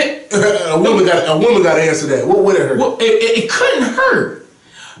 A woman got to answer that. What would it hurt? Well, it couldn't hurt.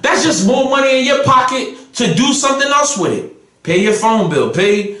 That's just more money in your pocket to do something else with it. Pay your phone bill.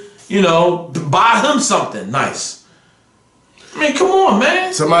 Buy him something nice. I mean, come on,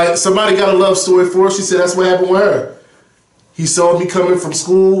 man. Somebody got a love story for her. She said that's what happened with her. He saw me coming from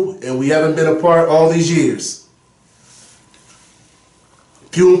school, and we haven't been apart all these years.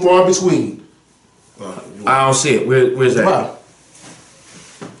 Few and far between. I don't see it. Where's that? Wow.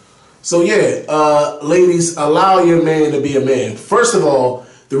 So yeah, ladies, allow your man to be a man. First of all,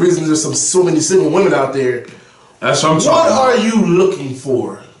 the reason there's so many single women out there. That's what I'm talking about. What are you looking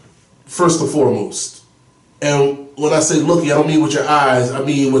for, first and foremost? And when I say looking, I don't mean with your eyes. I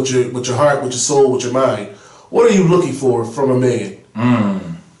mean with your heart, with your soul, with your mind. What are you looking for from a man?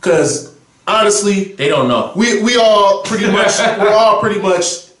 Because honestly, they don't know. We're all pretty much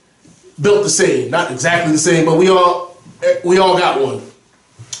built the same, not exactly the same, but we all got one.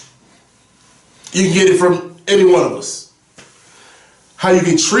 You can get it from any one of us. How you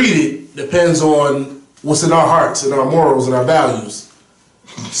get treated depends on what's in our hearts and our morals and our values.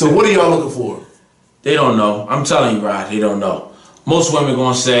 So what are y'all looking for? They don't know. I'm telling you, Rod, they don't know. Most women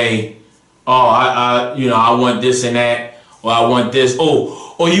gonna say, "Oh, I want this and that, or I want this."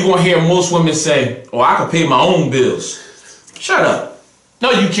 Or you gonna hear most women say, "Oh, I can pay my own bills." Shut up.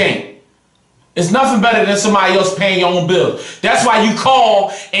 No, you can't. It's nothing better than somebody else paying your own bill. That's why you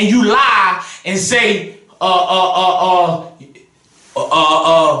call and you lie and say,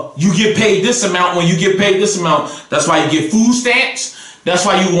 you get paid this amount when you get paid this amount. That's why you get food stamps. That's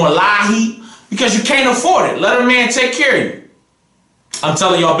why you want lie heat, because you can't afford it. Let a man take care of you. I'm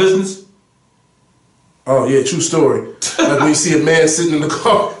telling y'all business. Oh yeah, true story. Like when you see a man sitting in the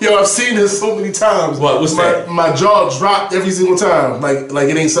car. Yo, I've seen this so many times. What's that? My jaw dropped every single time. Like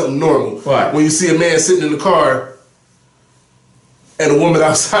it ain't something normal. What? When you see a man sitting in the car and a woman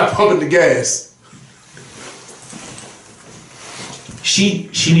outside pumping the gas. She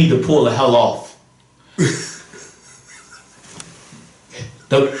need to pull the hell off.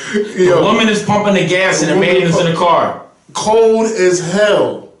 The woman is pumping the gas and the man is in the car. Cold as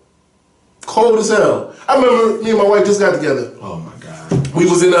hell. Cold as hell. I remember me and my wife just got together. Oh my God. We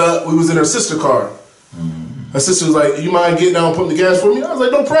was in her sister car. Her sister was like, "You mind getting down and putting the gas for me?" I was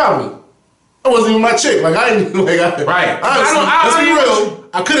like, "No problem." That wasn't even my chick. Like I ain't like right. Honestly, let's be real.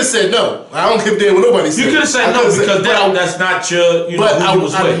 I could have said no. I don't give a damn what nobody said. You could have said no because that's not your. You know, but I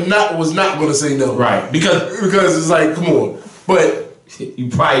was with. not going to say no. Right. Because it's like, come on. But you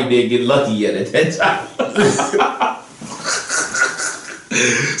probably didn't get lucky yet at that time.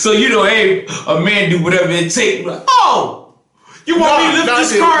 So hey, a man do whatever it takes. Like, oh, you want me to lift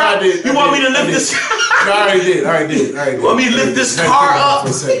this car? You want me to lift this? No, I already did. You want me to lift this car up?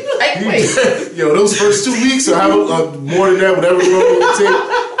 Like, wait. Yo, those first 2 weeks or however more than that, whatever it's going to take.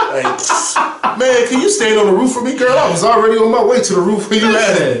 Like, man, can you stand on the roof for me, girl? I was already on my way to the roof when you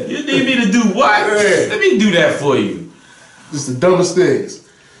had. You need me to do what? Man. Let me do that for you. Just the dumbest things.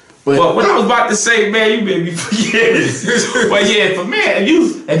 But what I was about to say, man, you made me forget it. But yeah, for man,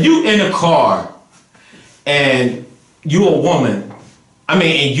 if you in a car and you a woman, I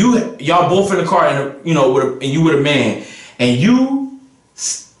mean, and y'all both in the car and you with a man, and you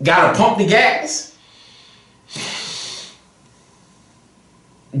gotta pump the gas.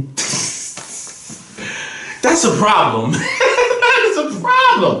 That's a problem. That is a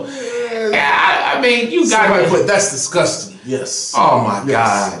problem. I mean, you got. But that's disgusting. Yes. Oh my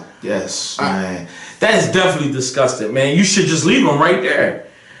God. Yes, man. That is definitely disgusting, man. You should just leave them right there.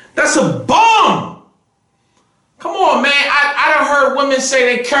 That's a bum. Come on, man. I done heard women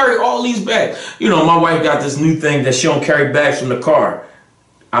say they carry all these bags. You know, my wife got this new thing that she don't carry bags from the car.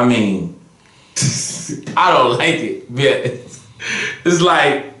 I mean, I don't like it. But it's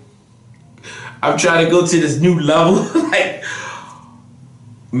like, I'm trying to go to this new level. Like,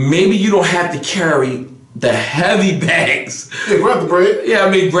 maybe you don't have to carry the heavy bags. Yeah, grab the bread. Yeah, I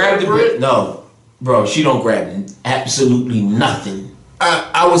mean, grab the bread. No, bro, she don't grab absolutely nothing.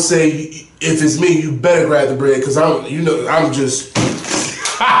 I would say, if it's me, you better grab the bread, because I'm just.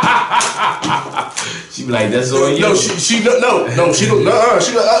 She be like, "That's all you." No, she don't. She don't.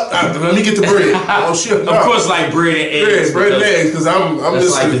 Let me get the bread. Oh, of course, like bread and eggs. Yeah, bread and eggs, because I'm that's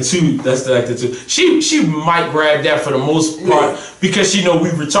just like the two. That's like the two. She might grab that for the most part because she know we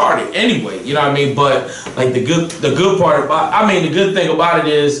retarded anyway. You know what I mean? But like the good part about, the good thing about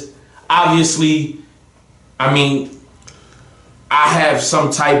it is, obviously, I mean, I have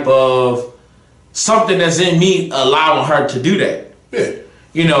some type of something that's in me allowing her to do that. Yeah.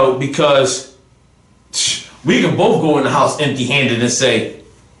 You know, because we can both go in the house empty-handed and say,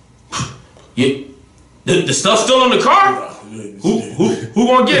 the stuff's still in the car? Who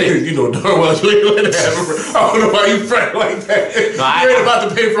gonna get it? You know darn well you ain't let it happen. I don't know why you fret like that. No, you ain't about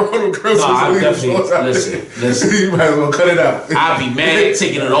to pay for all the groceries. No, I definitely, listen. You might as well cut it out. I'd be mad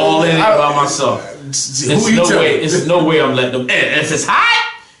taking it all in by myself. There's no way I'm letting them. And if it's hot,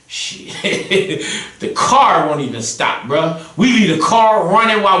 shit, the car won't even stop, bro. We leave the car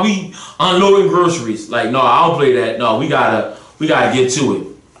running while we unloading groceries. Like, no, I don't play that. No, we gotta get to it.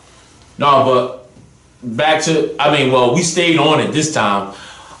 No, but back to, we stayed on it this time.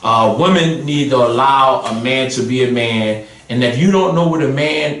 Women need to allow a man to be a man, and if you don't know what a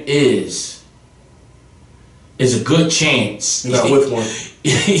man is a good chance. You're not with one.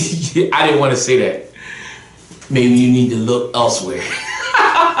 I didn't want to say that. Maybe you need to look elsewhere.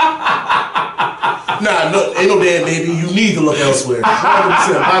 Nah, no, ain't no damn maybe. You need to look elsewhere. 100%.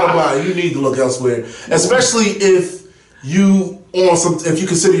 Bottom line, you need to look elsewhere. Especially if you on some, if you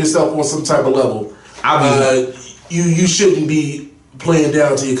consider yourself on some type of level, you shouldn't be playing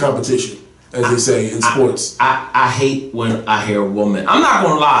down to your competition, as they say in sports. I hate when I hear a woman. I'm not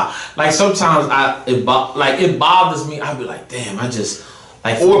gonna lie. Like sometimes it bothers me. I be like, damn, I just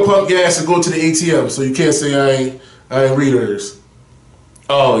like. Or pump gas and go to the ATM, so you can't say I ain't read hers.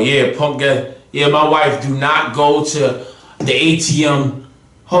 Oh yeah, pump gas. Yeah, my wife do not go to the ATM.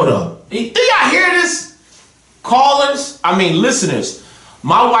 Hold up. Do y'all hear this? Callers, I mean listeners.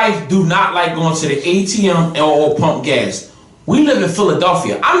 My wife do not like going to the ATM or pump gas. We live in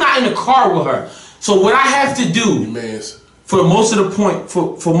Philadelphia. I'm not in the car with her. So what I have to do for most of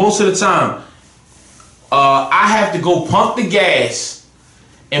the time, I have to go pump the gas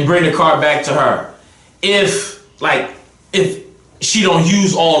and bring the car back to her. If she don't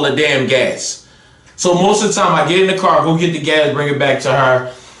use all the damn gas. So most of the time I get in the car, go get the gas, bring it back to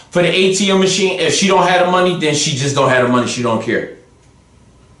her. For the ATM machine, if she don't have the money, then she just don't have the money. She don't care.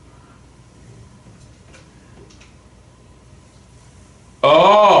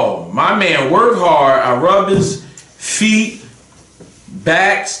 Oh, my man work hard. I rub his feet,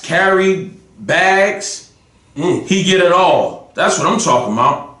 backs, carry bags. He get it all. That's what I'm talking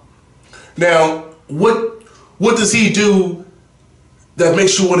about. Now, what does he do that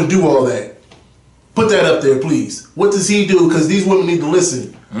makes you want to do all that? Put that up there, please. What does he do? Because these women need to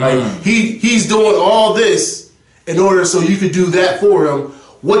listen. Like he's doing all this in order so you could do that for him.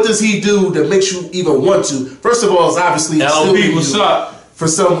 What does he do that makes you even want to? First of all, it's obviously instilled in you. What's up? For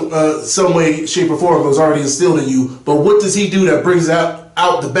some way, shape, or form, it was already instilled in you. But what does he do that brings out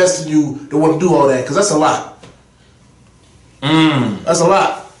the best in you to want to do all that? Because that's a lot. That's a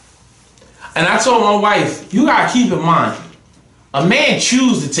lot. And I told my wife, you gotta keep in mind, a man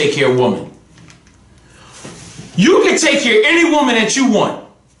chooses to take care of a woman. You can take care of any woman that you want.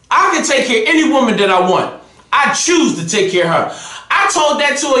 I can take care of any woman that I want. I choose to take care of her. I told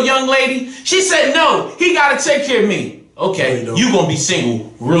that to a young lady. She said, no, he got to take care of me. Okay, you're going to be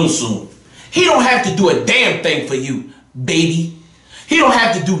single real soon. He don't have to do a damn thing for you, baby. He don't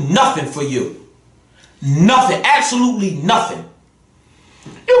have to do nothing for you. Nothing. Absolutely nothing.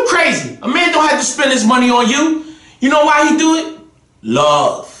 You crazy. A man don't have to spend his money on you. You know why he do it?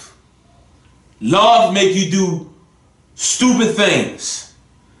 Love. Love make you do stupid things.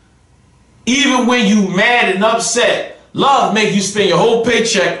 Even when you mad and upset, love make you spend your whole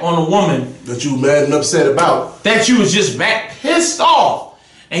paycheck on a woman that you mad and upset about. That you was just back pissed off.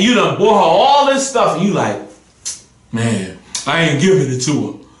 And you done bought her all this stuff and you like, man, I ain't giving it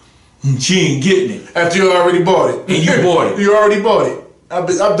to her. She ain't getting it. After you already bought it. And you bought it. You already bought it. I've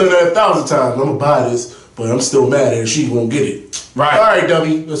done that 1,000 times. I'm going to buy this, but I'm still mad at her. She won't get it. Right. All right,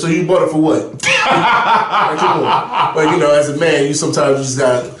 dummy. So you bought it for what? Like, come on. But, as a man, you sometimes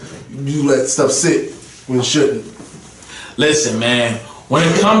you let stuff sit when it shouldn't. Listen, man. When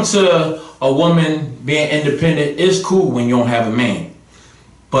it comes to a woman being independent, it's cool when you don't have a man.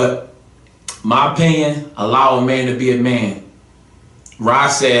 But my opinion, allow a man to be a man. Rod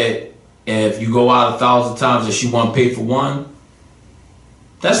said, if you go out 1,000 times and she want to pay for one,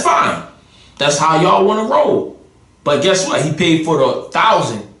 that's fine. That's how y'all want to roll. But guess what? He paid for the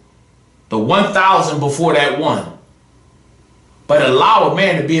 1,000. The 1,000 before that one. But allow a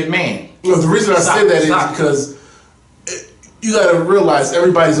man to be a man. The reason I said that is because you got to realize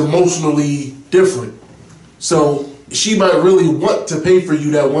everybody's emotionally different. So she might really want to pay for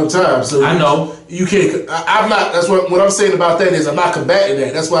you that one time. So I know. You can't. I'm not. That's what I'm saying about that is I'm not combating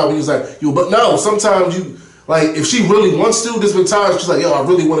that. That's why we was like, but no, sometimes you, like, if she really wants to, there's been times she's like, yo, I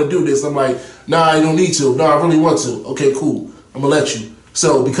really want to do this. I'm like, nah, I don't need to. No, I really want to. Okay, cool. I'm going to let you.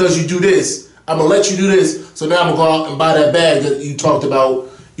 So because you do this, I'm going to let you do this. So now I'm going to go out and buy that bag that you talked about,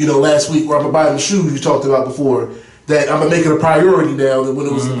 last week, or I'm going to buy the shoes you talked about before. That I'm going to make it a priority now. That when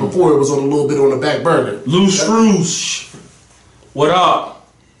it was before, it was on a little bit on the back burner. Loose screws. What up?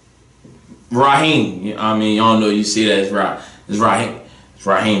 Raheem. I mean, y'all know you see that. It's Raheem. It's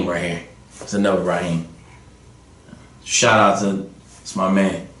Raheem right here. It's another Raheem. Shout out to, it's my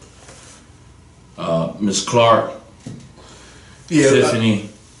man. Miss Clark. Yeah. Tiffany.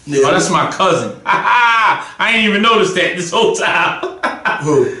 Oh, that's my cousin. I ain't even noticed that this whole time.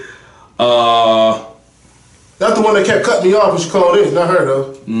 Who? That's the one that kept cutting me off when she called in. Not her,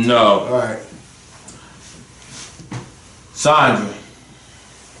 though. No. All right. Sandra.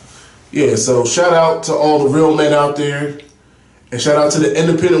 Yeah, so shout out to all the real men out there. And shout out to the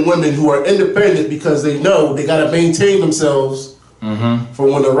independent women who are independent because they know they got to maintain themselves for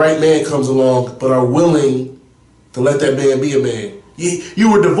when the right man comes along, but are willing to let that man be a man.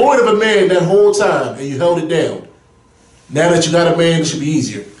 You were devoid of a man that whole time, and you held it down. Now that you got a man, it should be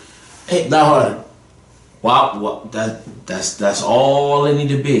easier. Not harder. Wow, that's all it need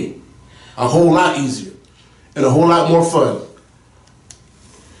to be. A whole lot easier. And a whole lot more fun.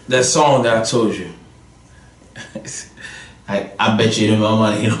 That song that I told you. I bet you my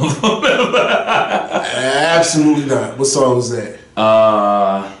money. You don't remember. Absolutely not. What song was that?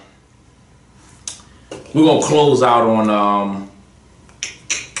 We're gonna close out on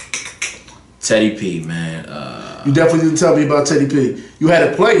Teddy P, man. You definitely didn't tell me about Teddy P. You had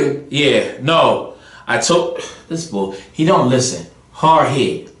it playing. Yeah, no. I told this boy, he don't listen. Hard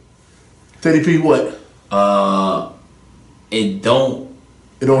hit. Teddy P what? It don't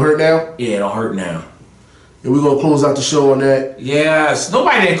hurt now? Yeah, it don't hurt now. And we're gonna close out the show on that. Yes.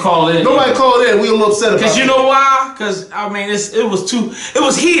 Nobody didn't call in. Nobody called in. We a little upset about it. Cause you know why? Cause I mean it was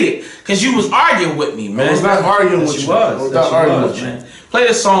heated. Cause you was arguing with me, man. I was not arguing with you. I was not arguing with you, man. Play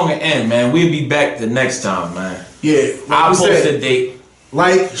the song and end, man. We'll be back the next time, man. Yeah. I'll post a date.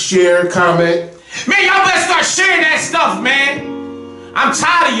 Like, share, comment. Man, y'all better start sharing that stuff, man. I'm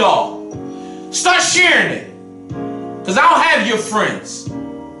tired of y'all. Start sharing it. Cause I don't have your friends.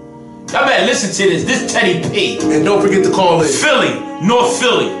 Y'all better listen to this. This Teddy P. And don't forget to call in. Philly, North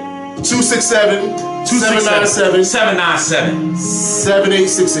Philly. 267-797-7868.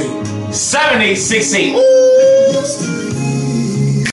 7868. 7868. Ooh.